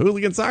Brit.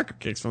 Hooligan soccer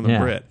kicks from the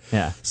Brit.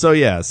 Yeah. So,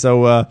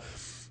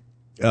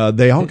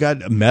 they all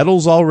got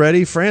medals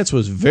already. France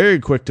was very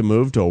quick to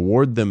move to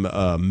award them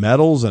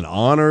medals and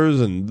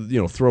honors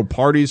and, throw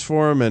parties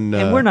for them. And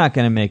we're not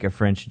going to make a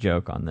French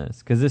joke on this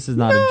because this is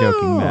not a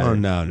joking matter.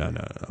 No.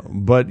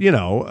 But,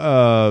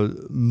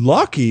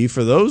 lucky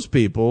for those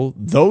people,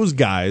 those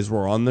guys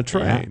were on the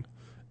train.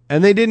 Yeah.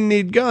 And they didn't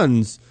need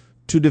guns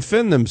to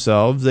defend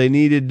themselves. They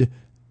needed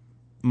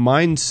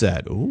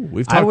mindset. Ooh,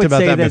 we've talked about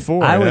that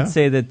before. I would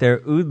say that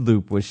their OOD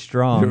loop was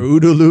strong. Their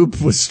OOD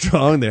loop was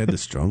strong. They had the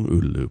strong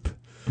OOD loop.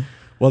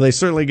 Well, they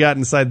certainly got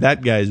inside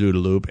that guy's OOD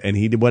loop, and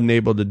he wasn't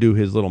able to do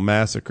his little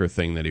massacre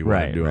thing that he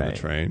wanted to do on the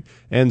train.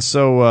 And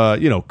so,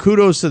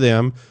 kudos to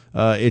them.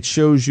 It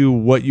shows you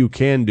what you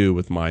can do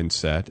with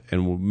mindset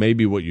and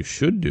maybe what you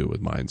should do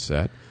with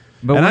mindset.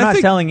 But we're not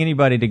telling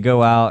anybody to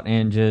go out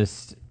and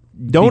just...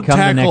 Don't become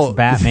the next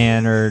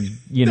Batman or,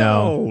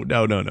 No.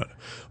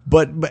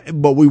 But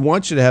we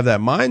want you to have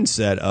that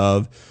mindset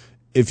of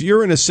if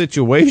you're in a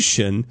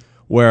situation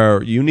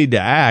where you need to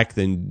act,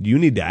 then you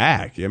need to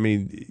act. I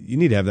mean, you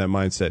need to have that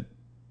mindset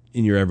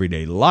in your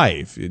everyday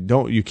life.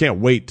 You can't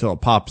wait till it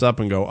pops up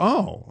and go,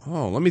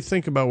 oh, let me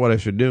think about what I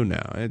should do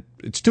now.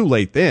 It's too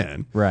late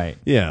then. Right.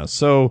 Yeah.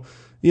 So,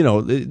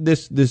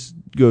 this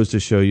goes to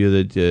show you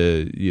that,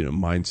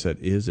 mindset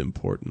is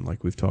important,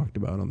 like we've talked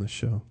about on this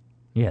show.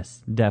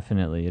 Yes,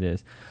 definitely it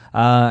is.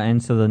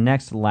 And so the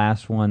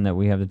last one that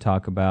we have to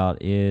talk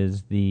about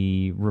is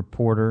the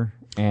reporter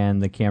and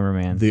the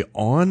cameraman. The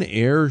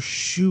on-air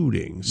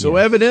shooting. So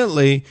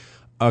evidently,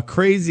 a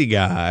crazy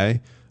guy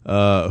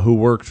who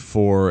worked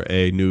for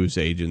a news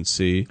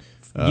agency...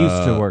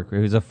 used to work. He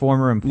was a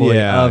former employee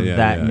of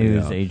that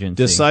news agency.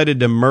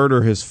 Decided to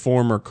murder his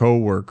former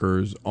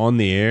co-workers on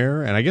the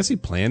air, and I guess he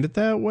planned it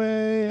that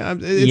way.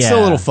 It's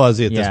still a little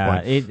fuzzy at this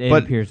point. It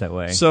appears that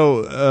way.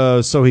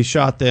 So he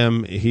shot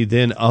them. He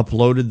then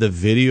uploaded the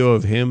video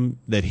of him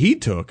that he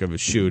took of a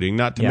shooting.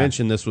 Not to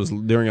mention this was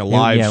during a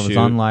live shoot. Yeah, it was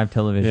on live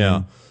television.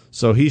 Yeah.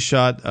 So he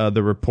shot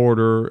the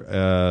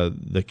reporter.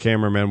 The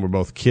cameraman were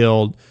both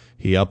killed.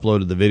 He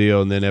uploaded the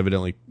video and then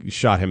evidently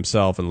shot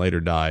himself and later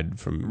died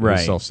from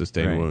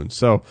self-sustained wounds.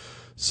 So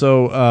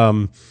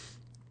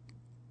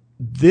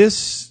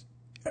this,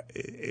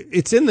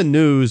 it's in the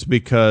news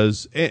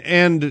because,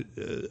 and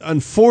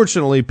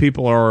unfortunately,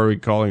 people are already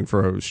calling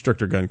for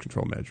stricter gun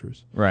control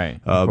measures. Right.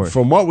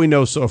 From what we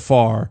know so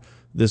far,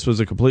 this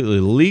was a completely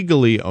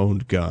legally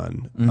owned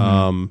gun.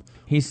 Mm-hmm.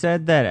 He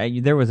said that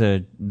there was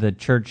the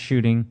church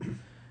shooting.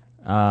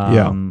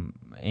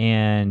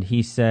 And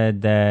he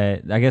said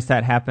that, I guess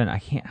that happened,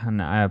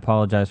 I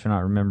apologize for not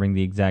remembering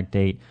the exact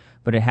date,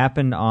 but it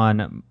happened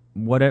on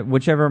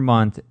whichever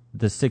month,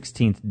 the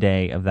 16th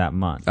day of that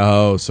month.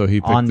 Oh, so he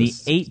picked on the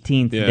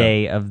 18th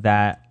day of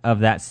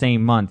that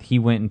same month, he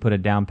went and put a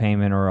down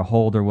payment or a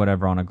hold or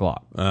whatever on a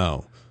Glock.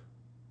 Oh.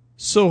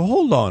 So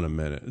hold on a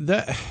minute.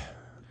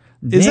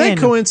 Is that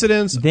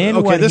coincidence?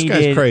 This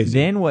guy's crazy.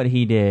 Then what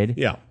he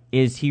did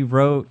is he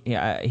wrote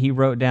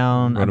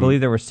down, I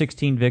believe there were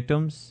 16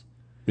 victims.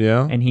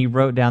 Yeah. And he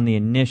wrote down the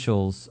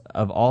initials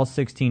of all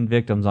 16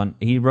 victims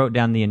he wrote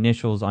down the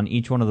initials on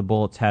each one of the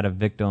bullets had a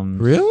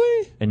victim's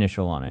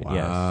initial on it.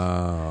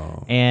 Wow.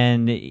 Yes.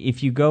 And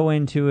if you go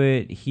into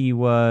it, he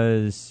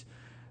was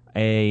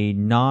a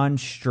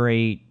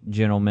non-straight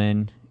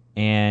gentleman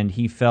and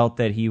he felt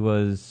that he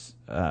was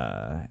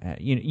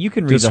you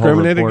can read the whole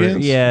report.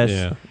 Against? Yes.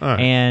 Yeah. All right.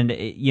 And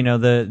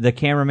the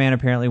cameraman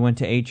apparently went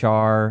to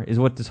HR is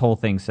what this whole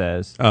thing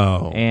says.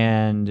 Oh.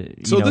 And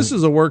so this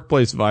is a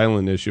workplace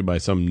violence issue by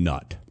some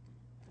nut.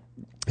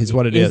 Is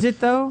what it is. Is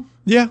it though?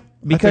 Yeah.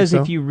 Because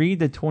if you read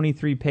the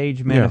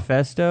 23-page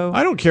manifesto,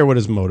 I don't care what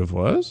his motive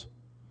was.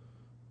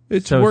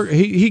 It's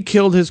he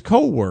killed his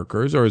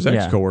co-workers or his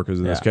ex-co-workers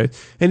in this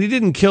case, and he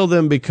didn't kill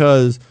them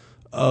because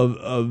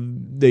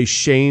they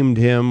shamed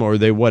him or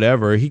they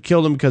whatever. He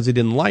killed him because he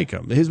didn't like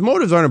him. His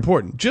motives aren't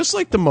important. Just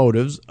like the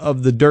motives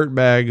of the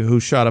dirtbag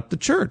who shot up the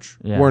church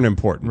weren't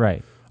important.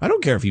 Right. I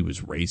don't care if he was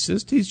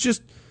racist. He's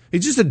just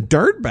a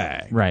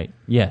dirtbag. Right.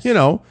 Yes.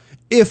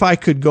 If I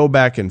could go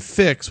back and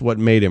fix what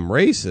made him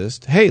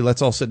racist, hey,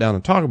 let's all sit down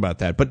and talk about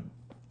that. But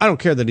I don't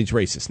care that he's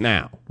racist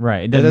now.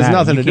 Right. It has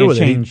nothing to do with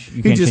it. You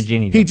can't change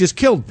anything. He just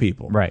killed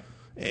people. Right.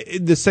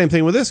 The same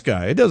thing with this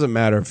guy. It doesn't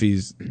matter if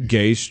he's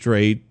gay,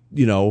 straight,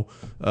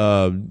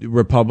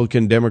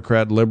 Republican,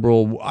 Democrat,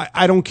 liberal.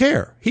 I don't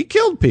care. He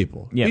killed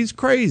people. Yep. He's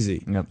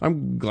crazy. Yep.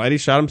 I'm glad he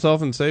shot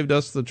himself and saved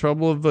us the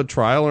trouble of a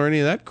trial or any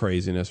of that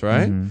craziness,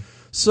 right? Mm-hmm.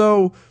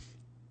 So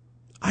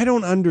I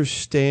don't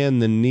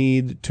understand the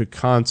need to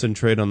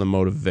concentrate on the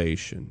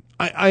motivation.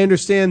 I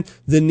understand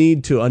the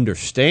need to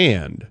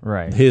understand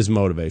his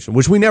motivation,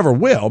 which we never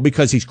will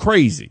because he's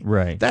crazy.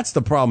 Right. That's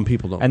the problem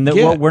people don't get. And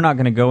what we're not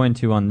going to go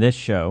into on this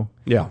show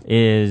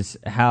is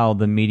how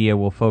the media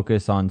will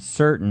focus on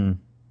certain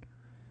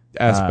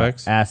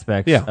aspects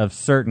of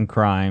certain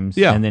crimes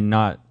and then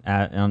not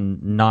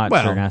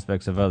certain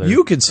aspects of others.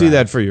 You could see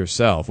that for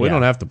yourself. We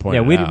don't have to point it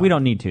out. We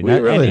don't need to.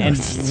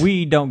 And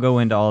we don't go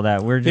into all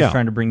that. We're just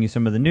trying to bring you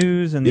some of the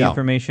news and the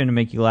information to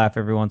make you laugh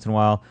every once in a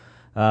while.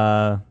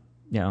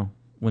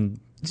 When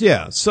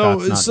so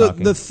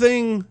the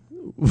thing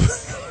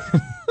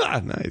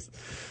nice.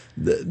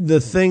 The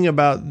thing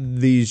about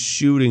these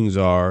shootings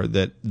are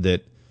that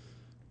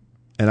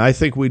and I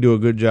think we do a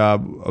good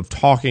job of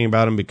talking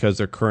about them because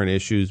they're current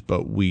issues,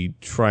 but we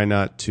try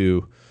not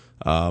to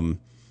dwell on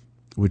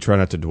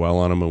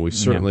them, and we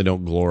certainly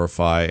don't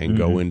glorify and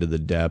go into the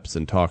depths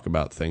and talk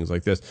about things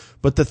like this.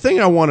 But the thing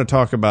I want to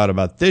talk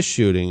about this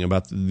shooting,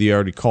 about the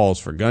already calls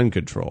for gun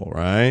control,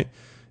 right,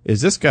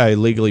 is this guy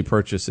legally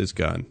purchased his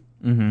gun,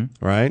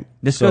 right?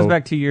 This goes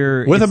back to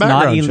it's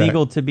not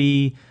illegal to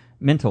be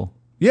mental.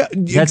 Yeah,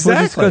 that's what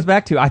this goes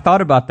back to. I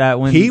thought about that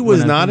when he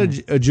was not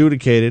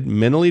adjudicated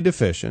mentally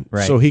deficient,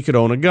 so he could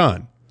own a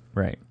gun.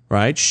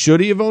 Right?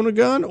 Should he have owned a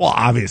gun? Well,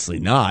 obviously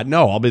not.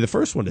 No, I'll be the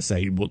first one to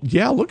say, well,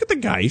 yeah, look at the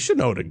guy. He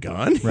should own a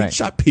gun. He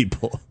shot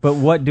people. But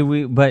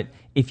but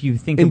if you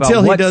think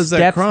about what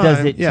steps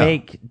does it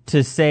take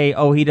to say,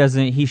 oh, he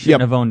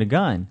shouldn't have owned a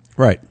gun?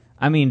 Right.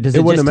 I mean, does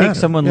it just take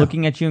someone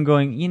looking at you and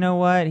going, you know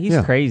what, he's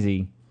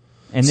crazy?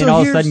 And then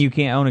all of a sudden you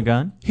can't own a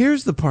gun?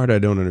 Here's the part I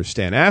don't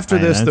understand. After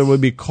this, there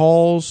would be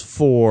calls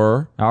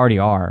for... Already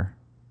are.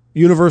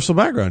 Universal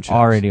background checks.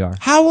 Already are.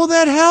 How will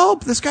that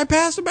help? This guy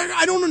passed a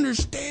background. I don't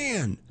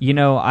understand.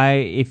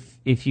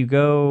 If you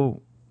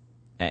go...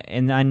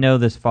 And I know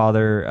this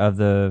father of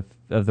the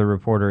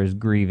reporter is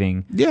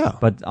grieving. Yeah.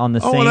 But on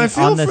the same and I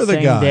feel for the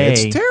guy. Day,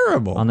 it's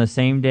terrible. On the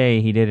same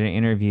day, he did an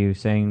interview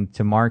saying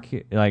to mark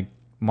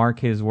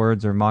his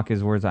words or mock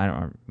his words. I don't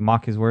know,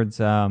 mock his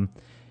words.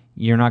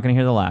 You're not going to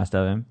hear the last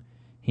of him.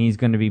 He's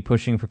going to be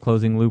pushing for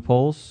closing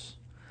loopholes,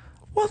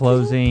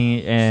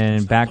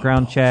 and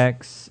background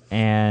checks,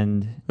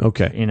 and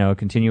a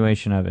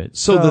continuation of it.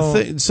 So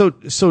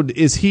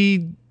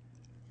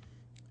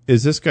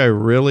is this guy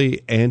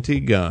really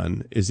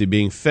anti-gun? Is he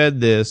being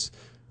fed this?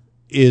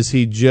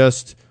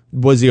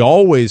 Was he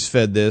always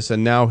fed this,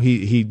 and now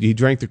he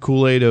drank the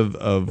Kool-Aid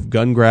of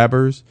gun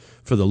grabbers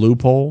for the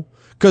loophole?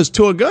 Because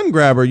to a gun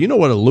grabber, you know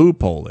what a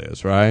loophole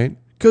is, right?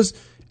 Because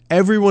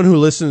everyone who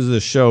listens to the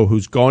show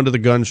who's gone to the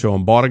gun show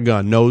and bought a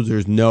gun knows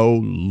there's no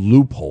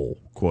loophole,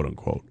 quote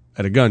unquote,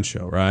 at a gun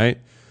show, right?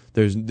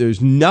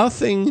 There's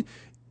nothing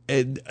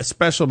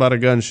special about a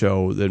gun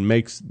show that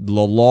makes the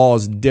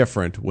laws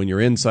different when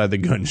you're inside the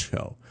gun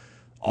show.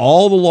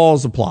 All the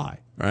laws apply,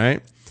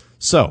 right?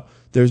 So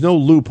there's no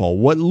loophole.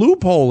 What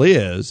loophole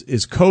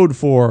is code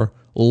for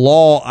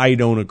law I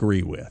don't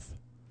agree with.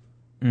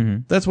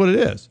 Mm-hmm. That's what it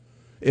is.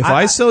 If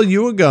I sell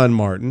you a gun,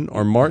 Martin,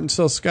 or Martin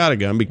sells Scott a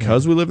gun,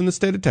 because we live in the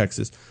state of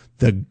Texas,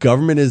 the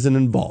government isn't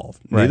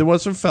involved. Right. Neither of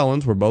us are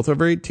felons. We're both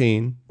over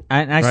 18.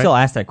 And I still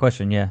ask that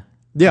question, yeah.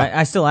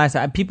 I still ask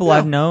that. People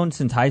I've known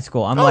since high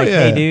school. I'm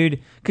hey, dude,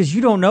 because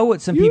you don't know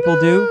what some people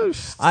do.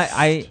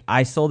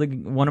 I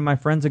sold one of my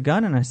friends a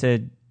gun, and I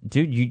said,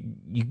 dude,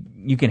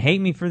 you can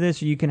hate me for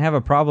this, or you can have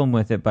a problem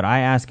with it, but I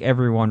ask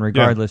everyone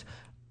regardless,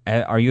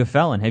 are you a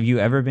felon? Have you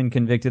ever been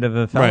convicted of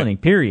a felony?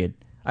 Right. Period.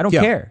 I don't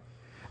care.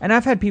 And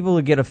I've had people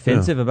who get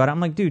offensive about it. I'm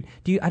like, dude,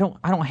 I don't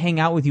hang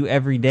out with you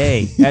every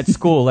day at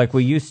school like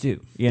we used to,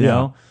 you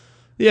know?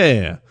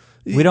 Yeah.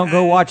 We don't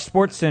go watch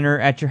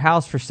SportsCenter at your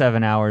house for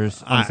 7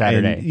 hours on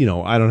Saturday.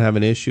 I don't have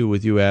an issue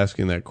with you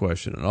asking that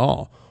question at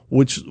all.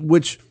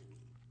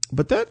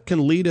 But that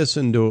can lead us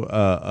into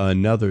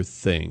another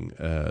thing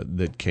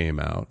that came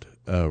out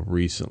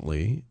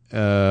recently.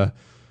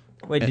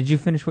 Wait, did you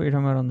finish what you're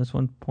talking about on this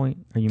one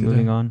point? Are you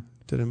moving on?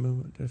 Did I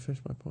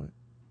finish my point?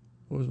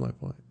 What was my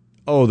point?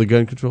 Oh, the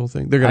gun control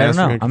thing. They're going to ask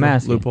for gun control, I'm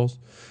asking. Loopholes.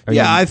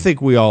 I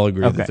think we all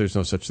agree that there's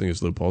no such thing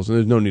as loopholes, and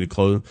there's no need to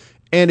close them.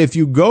 And if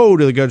you go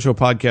to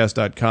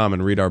thegunshowpodcast.com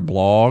and read our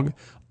blog,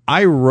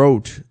 I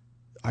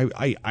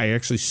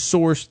actually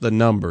sourced the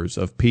numbers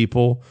of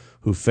people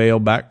who fail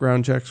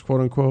background checks, quote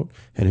unquote,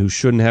 and who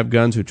shouldn't have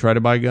guns, who try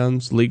to buy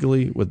guns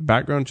legally with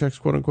background checks,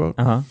 quote unquote,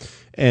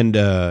 and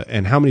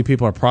how many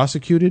people are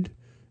prosecuted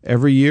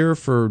every year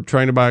for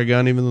trying to buy a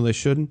gun even though they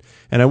shouldn't.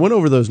 And I went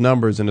over those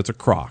numbers, and it's a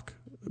crock.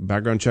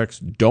 Background checks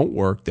don't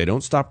work. They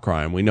don't stop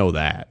crime. We know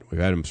that. We've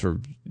had them for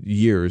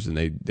years, and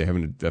they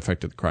haven't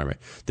affected the crime rate.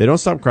 They don't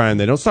stop crime.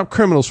 They don't stop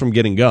criminals from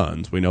getting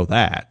guns. We know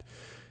that.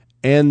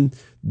 And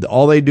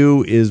all they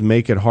do is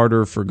make it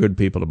harder for good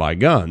people to buy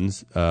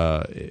guns.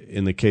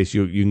 In the case,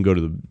 you can go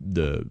to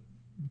the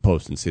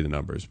post and see the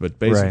numbers. But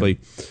basically,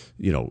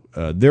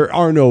 there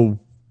are no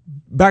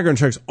background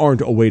checks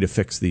aren't a way to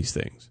fix these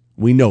things.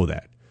 We know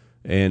that.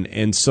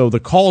 And so the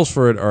calls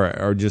for it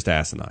are just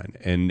asinine,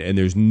 and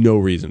there's no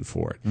reason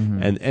for it.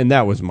 Mm-hmm. And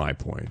that was my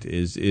point,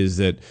 is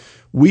that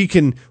we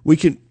can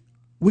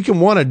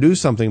want to do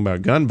something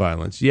about gun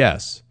violence.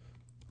 Yes,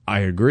 I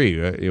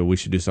agree. We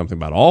should do something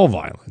about all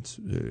violence,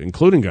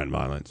 including gun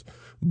violence.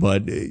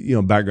 But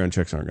background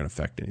checks aren't going to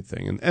affect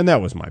anything, and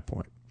that was my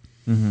point.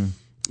 Mm-hmm.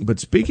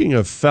 But speaking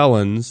of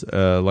felons,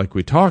 like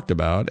we talked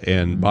about,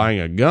 and mm-hmm. buying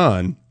a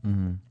gun,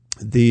 mm-hmm.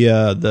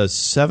 the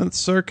Seventh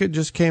Circuit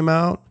just came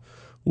out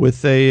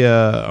with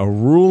a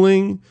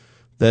ruling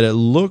that it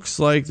looks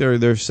like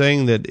they're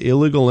saying that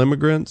illegal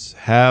immigrants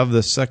have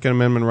the Second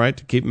Amendment right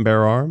to keep and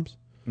bear arms.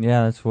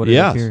 Yeah, that's what it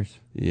appears.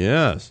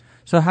 Yes.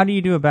 So how do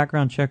you do a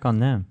background check on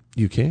them?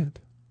 You can't.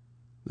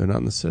 They're not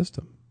in the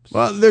system.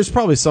 Well, there's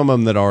probably some of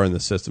them that are in the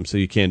system, so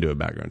you can do a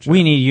background check.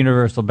 We need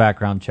universal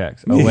background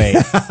checks. Oh, wait.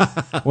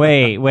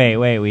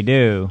 wait, we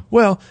do.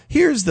 Well,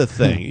 here's the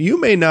thing.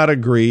 You may not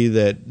agree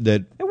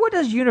that what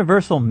does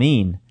universal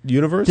mean?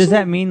 Universal? Does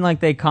that mean like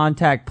they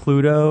contact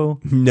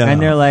Pluto? No.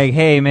 And they're like,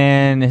 hey,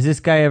 man, has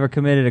this guy ever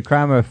committed a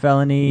crime or a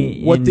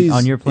felony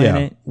on your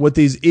planet? Yeah, what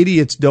these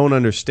idiots don't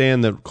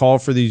understand that call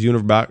for these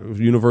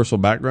universal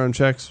background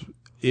checks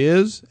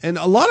is, and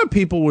a lot of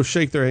people will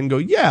shake their head and go,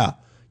 yeah,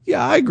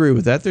 I agree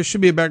with that. There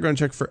should be a background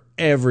check for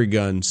every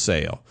gun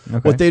sale. Okay.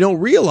 What they don't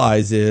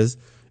realize is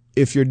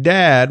if your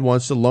dad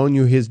wants to loan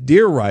you his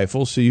deer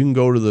rifle so you can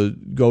go to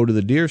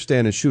the deer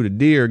stand and shoot a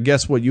deer,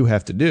 guess what you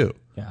have to do?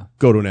 Yeah.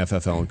 Go to an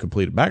FFL and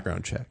complete a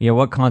background check. Yeah,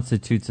 what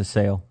constitutes a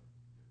sale?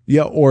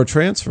 Yeah, or a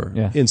transfer.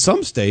 Yeah. In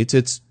some states,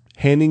 it's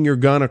handing your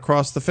gun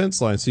across the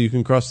fence line so you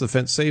can cross the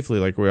fence safely,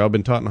 like we've all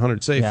been taught in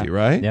 100 safety,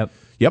 right?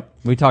 Yep.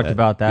 We talked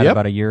about that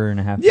about a year and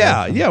a half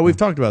ago. Yeah, we've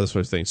talked about this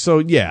sort of thing.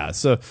 So,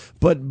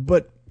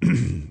 but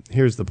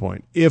here's the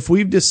point. If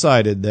we've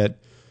decided that,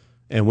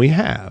 and we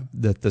have,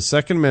 that the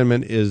Second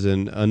Amendment is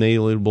an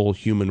unalienable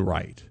human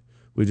right,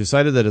 we've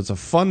decided that it's a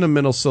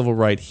fundamental civil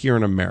right here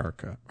in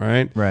America,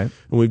 right? Right.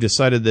 And we've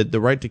decided that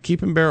the right to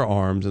keep and bear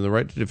arms and the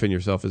right to defend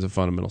yourself is a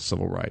fundamental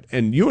civil right.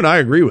 And you and I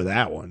agree with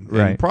that one.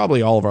 Right. And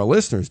probably all of our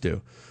listeners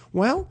do.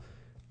 Well,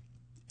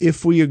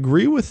 if we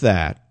agree with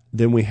that,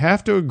 then we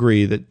have to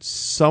agree that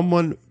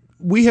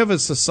we have a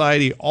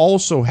society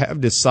also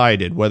have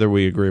decided, whether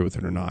we agree with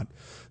it or not,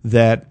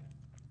 that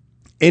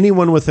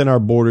anyone within our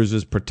borders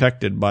is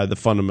protected by the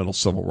fundamental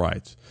civil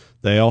rights.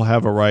 They all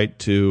have a right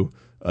to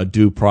a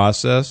due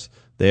process.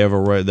 They have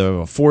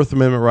a Fourth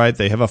Amendment right.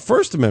 They have a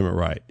First Amendment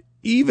right,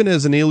 even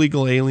as an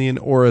illegal alien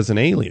or as an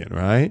alien,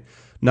 right?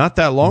 Not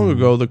that long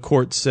ago, the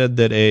court said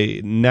that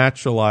a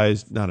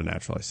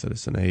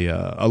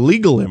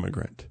legal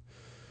immigrant,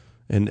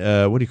 and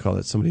what do you call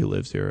it? Somebody who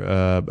lives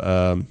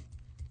here.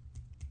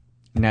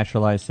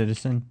 Naturalized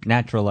citizen?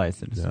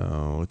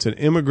 No, it's an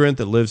immigrant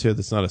that lives here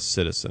that's not a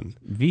citizen.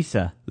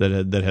 Visa.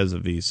 That has a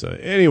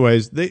visa.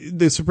 Anyways,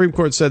 the Supreme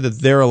Court said that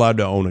they're allowed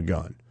to own a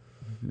gun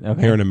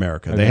here in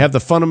America. Okay. They have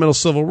the fundamental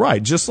civil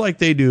right, just like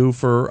they do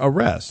for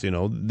arrest.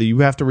 You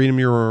have to read them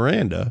your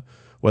Miranda,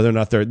 whether or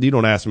not you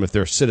don't ask them if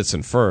they're a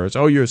citizen first.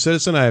 Oh, you're a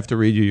citizen? I have to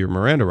read you your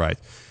Miranda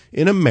rights.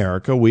 In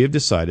America, we have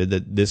decided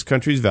that this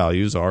country's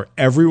values are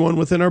everyone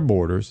within our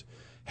borders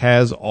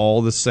has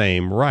all the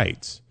same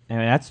rights.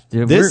 And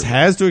this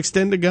has to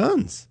extend to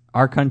guns.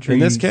 Our country,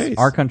 in this case,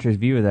 our country's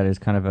view of that is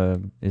kind of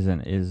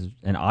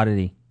an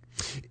oddity.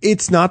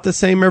 It's not the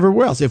same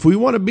everywhere else. If we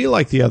want to be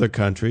like the other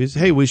countries,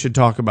 hey, we should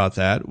talk about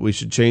that. We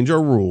should change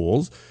our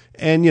rules.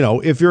 And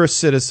if you're a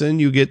citizen,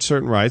 you get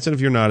certain rights, and if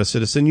you're not a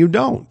citizen, you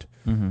don't.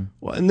 Mm-hmm.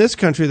 Well, in this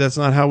country, that's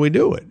not how we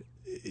do it.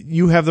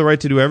 You have the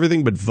right to do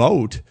everything but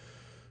vote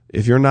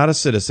if you're not a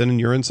citizen and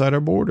you're inside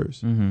our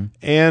borders. Mm-hmm.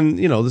 And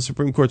the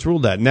Supreme Court's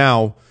ruled that.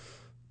 Now,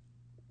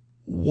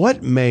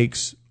 I'm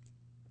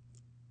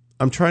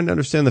trying to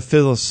understand the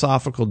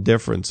philosophical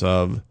difference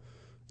of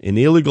an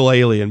illegal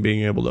alien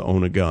being able to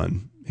own a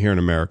gun here in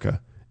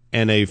America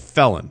and a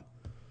felon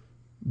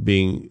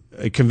being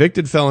a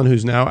convicted felon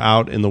who's now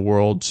out in the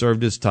world,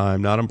 served his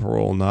time, not on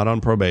parole, not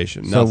on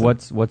probation. So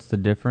nothing. what's the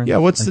difference? Yeah,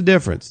 what's the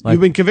difference? You've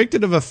been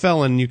convicted of a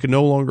felon, you can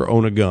no longer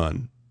own a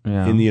gun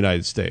in the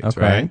United States,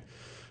 right?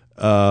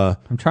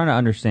 I'm trying to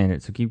understand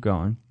it, so keep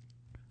going.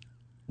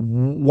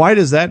 Why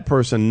does that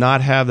person not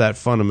have that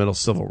fundamental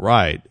civil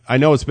right? I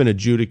know it's been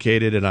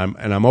adjudicated, and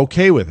I'm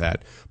okay with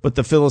that. But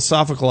the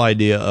philosophical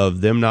idea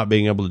of them not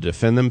being able to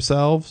defend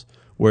themselves,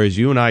 whereas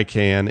you and I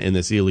can, and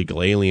this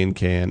illegal alien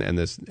can, and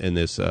this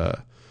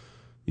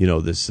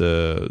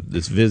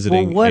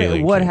visiting.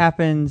 Well, what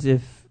happens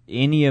if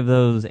any of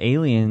those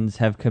aliens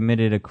have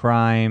committed a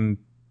crime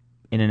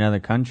in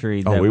another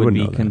country that would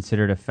be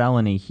considered a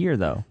felony here,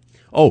 though?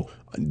 Oh,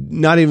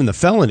 not even the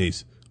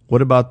felonies.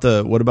 What about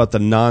the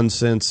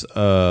nonsense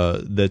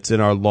that's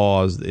in our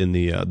laws in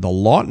the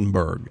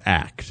Lautenberg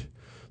Act?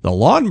 The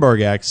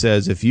Lautenberg Act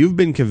says if you've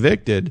been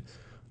convicted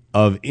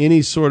of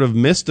any sort of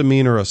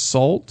misdemeanor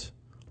assault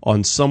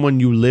on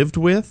someone you lived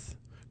with,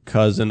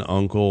 cousin,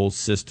 uncle,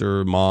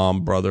 sister,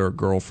 mom, brother,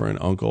 girlfriend,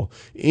 uncle,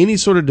 any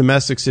sort of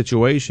domestic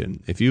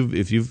situation, if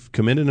you've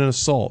committed an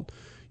assault,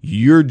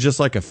 you're just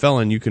like a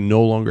felon. You can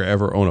no longer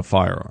ever own a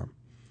firearm.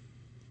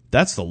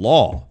 That's the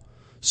law.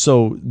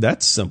 So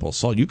that's simple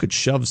assault. You could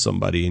shove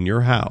somebody in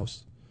your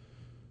house,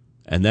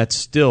 and that's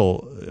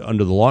still,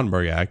 under the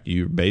Lautenberg Act,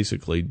 you're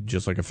basically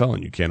just like a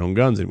felon. You can't own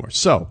guns anymore.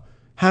 So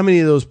how many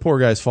of those poor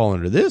guys fall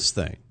under this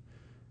thing?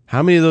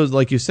 How many of those,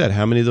 like you said,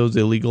 how many of those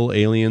illegal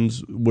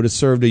aliens would have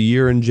served a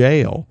year in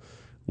jail,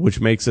 which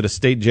makes it a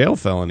state jail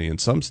felony in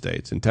some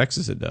states? In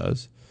Texas it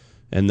does.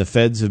 And the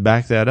feds have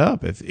backed that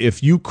up.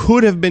 If you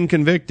could have been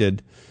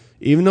convicted,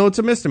 even though it's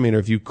a misdemeanor,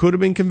 if you could have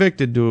been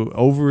convicted to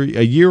over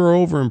a year or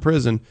over in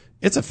prison,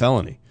 it's a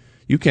felony.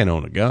 You can't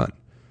own a gun.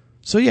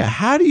 So yeah,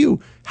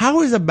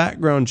 how is a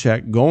background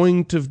check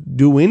going to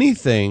do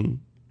anything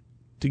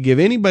to give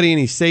anybody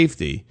any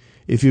safety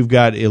if you've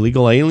got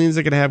illegal aliens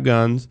that can have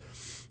guns?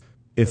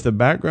 If the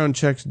background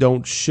checks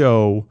don't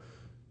show,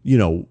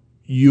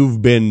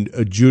 you've been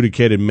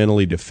adjudicated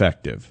mentally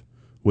defective,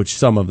 which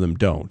some of them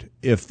don't.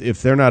 If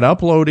they're not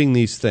uploading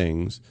these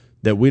things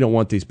that we don't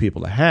want these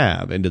people to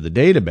have into the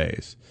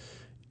database,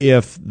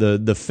 if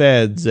the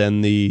feds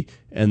and the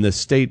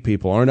state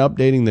people aren't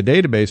updating the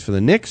database for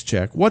the next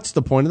check, what's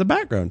the point of the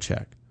background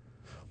check?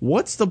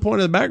 What's the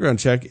point of the background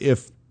check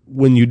if,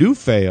 when you do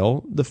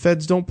fail, the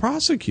feds don't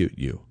prosecute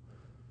you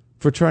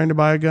for trying to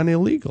buy a gun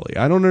illegally?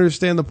 I don't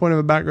understand the point of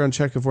a background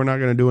check if we're not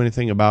going to do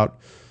anything about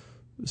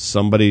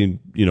somebody,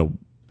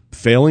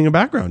 failing a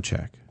background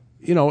check.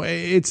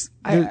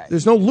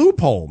 There's no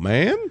loophole,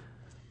 man.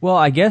 Well,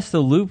 I guess the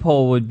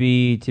loophole would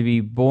be to be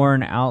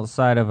born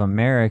outside of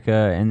America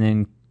and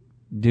then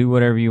do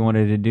whatever you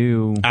wanted to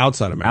do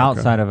outside of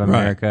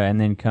America, right, and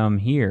then come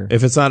here.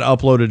 If it's not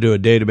uploaded to a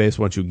database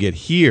once you get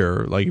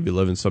here, like if you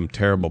live in some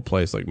terrible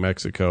place like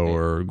Mexico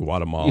or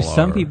Guatemala.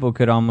 Some people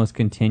could almost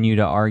continue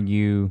to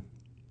argue.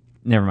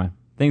 Never mind.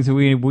 Things that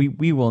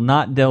we will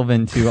not delve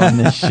into on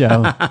this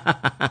show.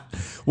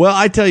 Well,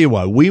 I tell you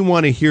what, we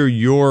want to hear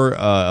your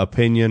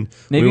opinion.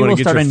 Maybe we'll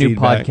start a new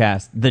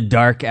podcast, The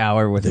Dark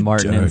Hour with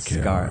Martin and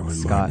Scott.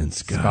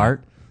 Scott?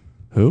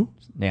 Who?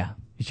 Yeah.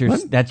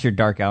 That's your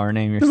dark hour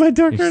name. Your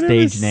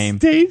stage name.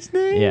 Stage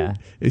name? Yeah.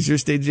 Is your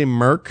stage name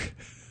Merc?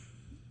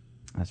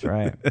 That's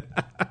right.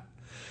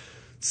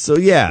 So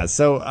yeah,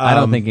 I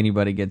don't think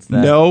anybody gets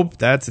that. Nope,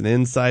 that's an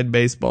inside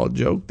baseball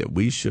joke that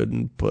we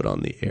shouldn't put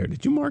on the air.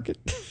 Did you mark it?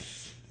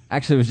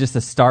 Actually, it was just a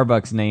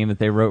Starbucks name that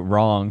they wrote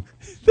wrong.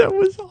 That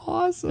was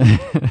awesome.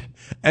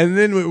 And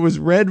then it was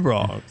read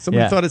wrong.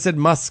 Somebody thought it said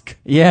Musk.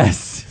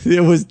 Yes.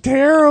 It was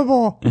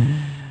terrible.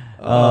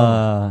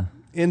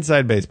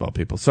 Inside baseball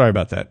people. Sorry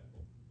about that.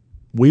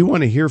 We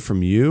want to hear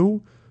from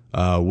you.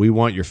 We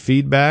want your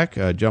feedback.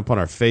 Jump on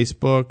our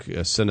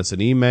Facebook. Send us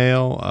an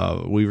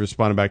email. We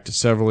responded back to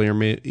several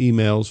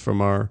emails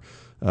from our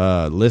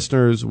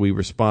listeners. We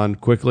respond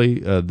quickly.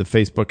 The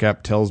Facebook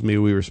app tells me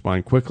we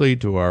respond quickly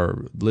to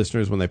our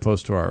listeners when they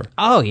post to our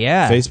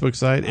Facebook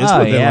site. It's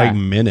within like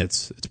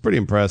minutes. It's pretty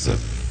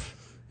impressive.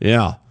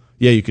 Yeah.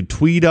 Yeah, you could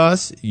tweet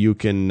us. You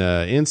can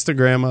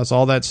Instagram us,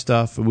 all that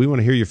stuff. We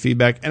want to hear your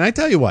feedback. And I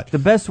tell you what. The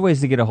best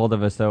ways to get a hold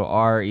of us, though,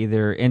 are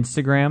either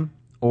Instagram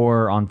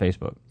or on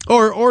Facebook.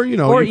 Or you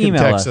can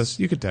text us.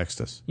 You can text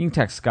us. You can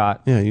text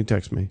Scott. Yeah, you can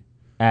text me.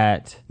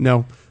 At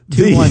No.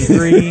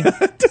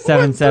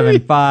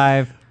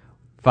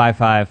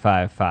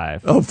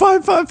 213-775-5555. Oh,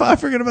 555.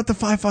 Forget about the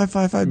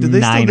 5555. Did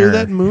they still do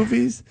that in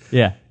movies?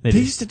 Yeah. They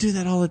used to do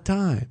that all the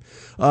time.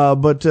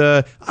 But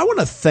I want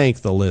to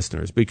thank the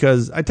listeners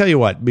because I tell you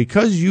what,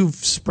 because you've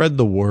spread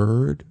the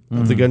word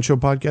of the Gun Show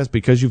podcast,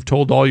 because you've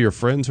told all your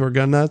friends who are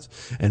gun nuts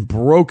and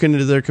broken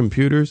into their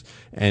computers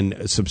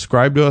and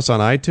subscribed to us on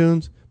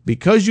iTunes,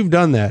 because you've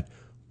done that,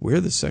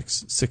 we're the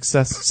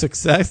success.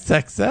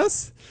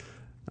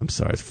 I'm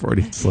sorry, it's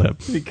Freudian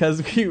slip.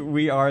 Because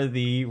we are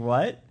the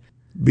what?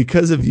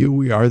 Because of you,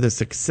 we are the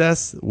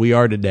success we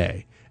are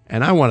today.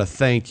 And I want to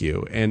thank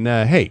you. And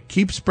hey,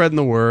 keep spreading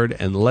the word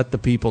and let the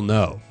people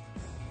know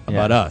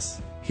about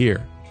us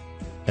here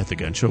at the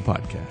Gun Show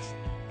Podcast.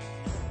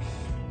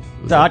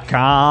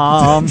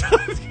 .com.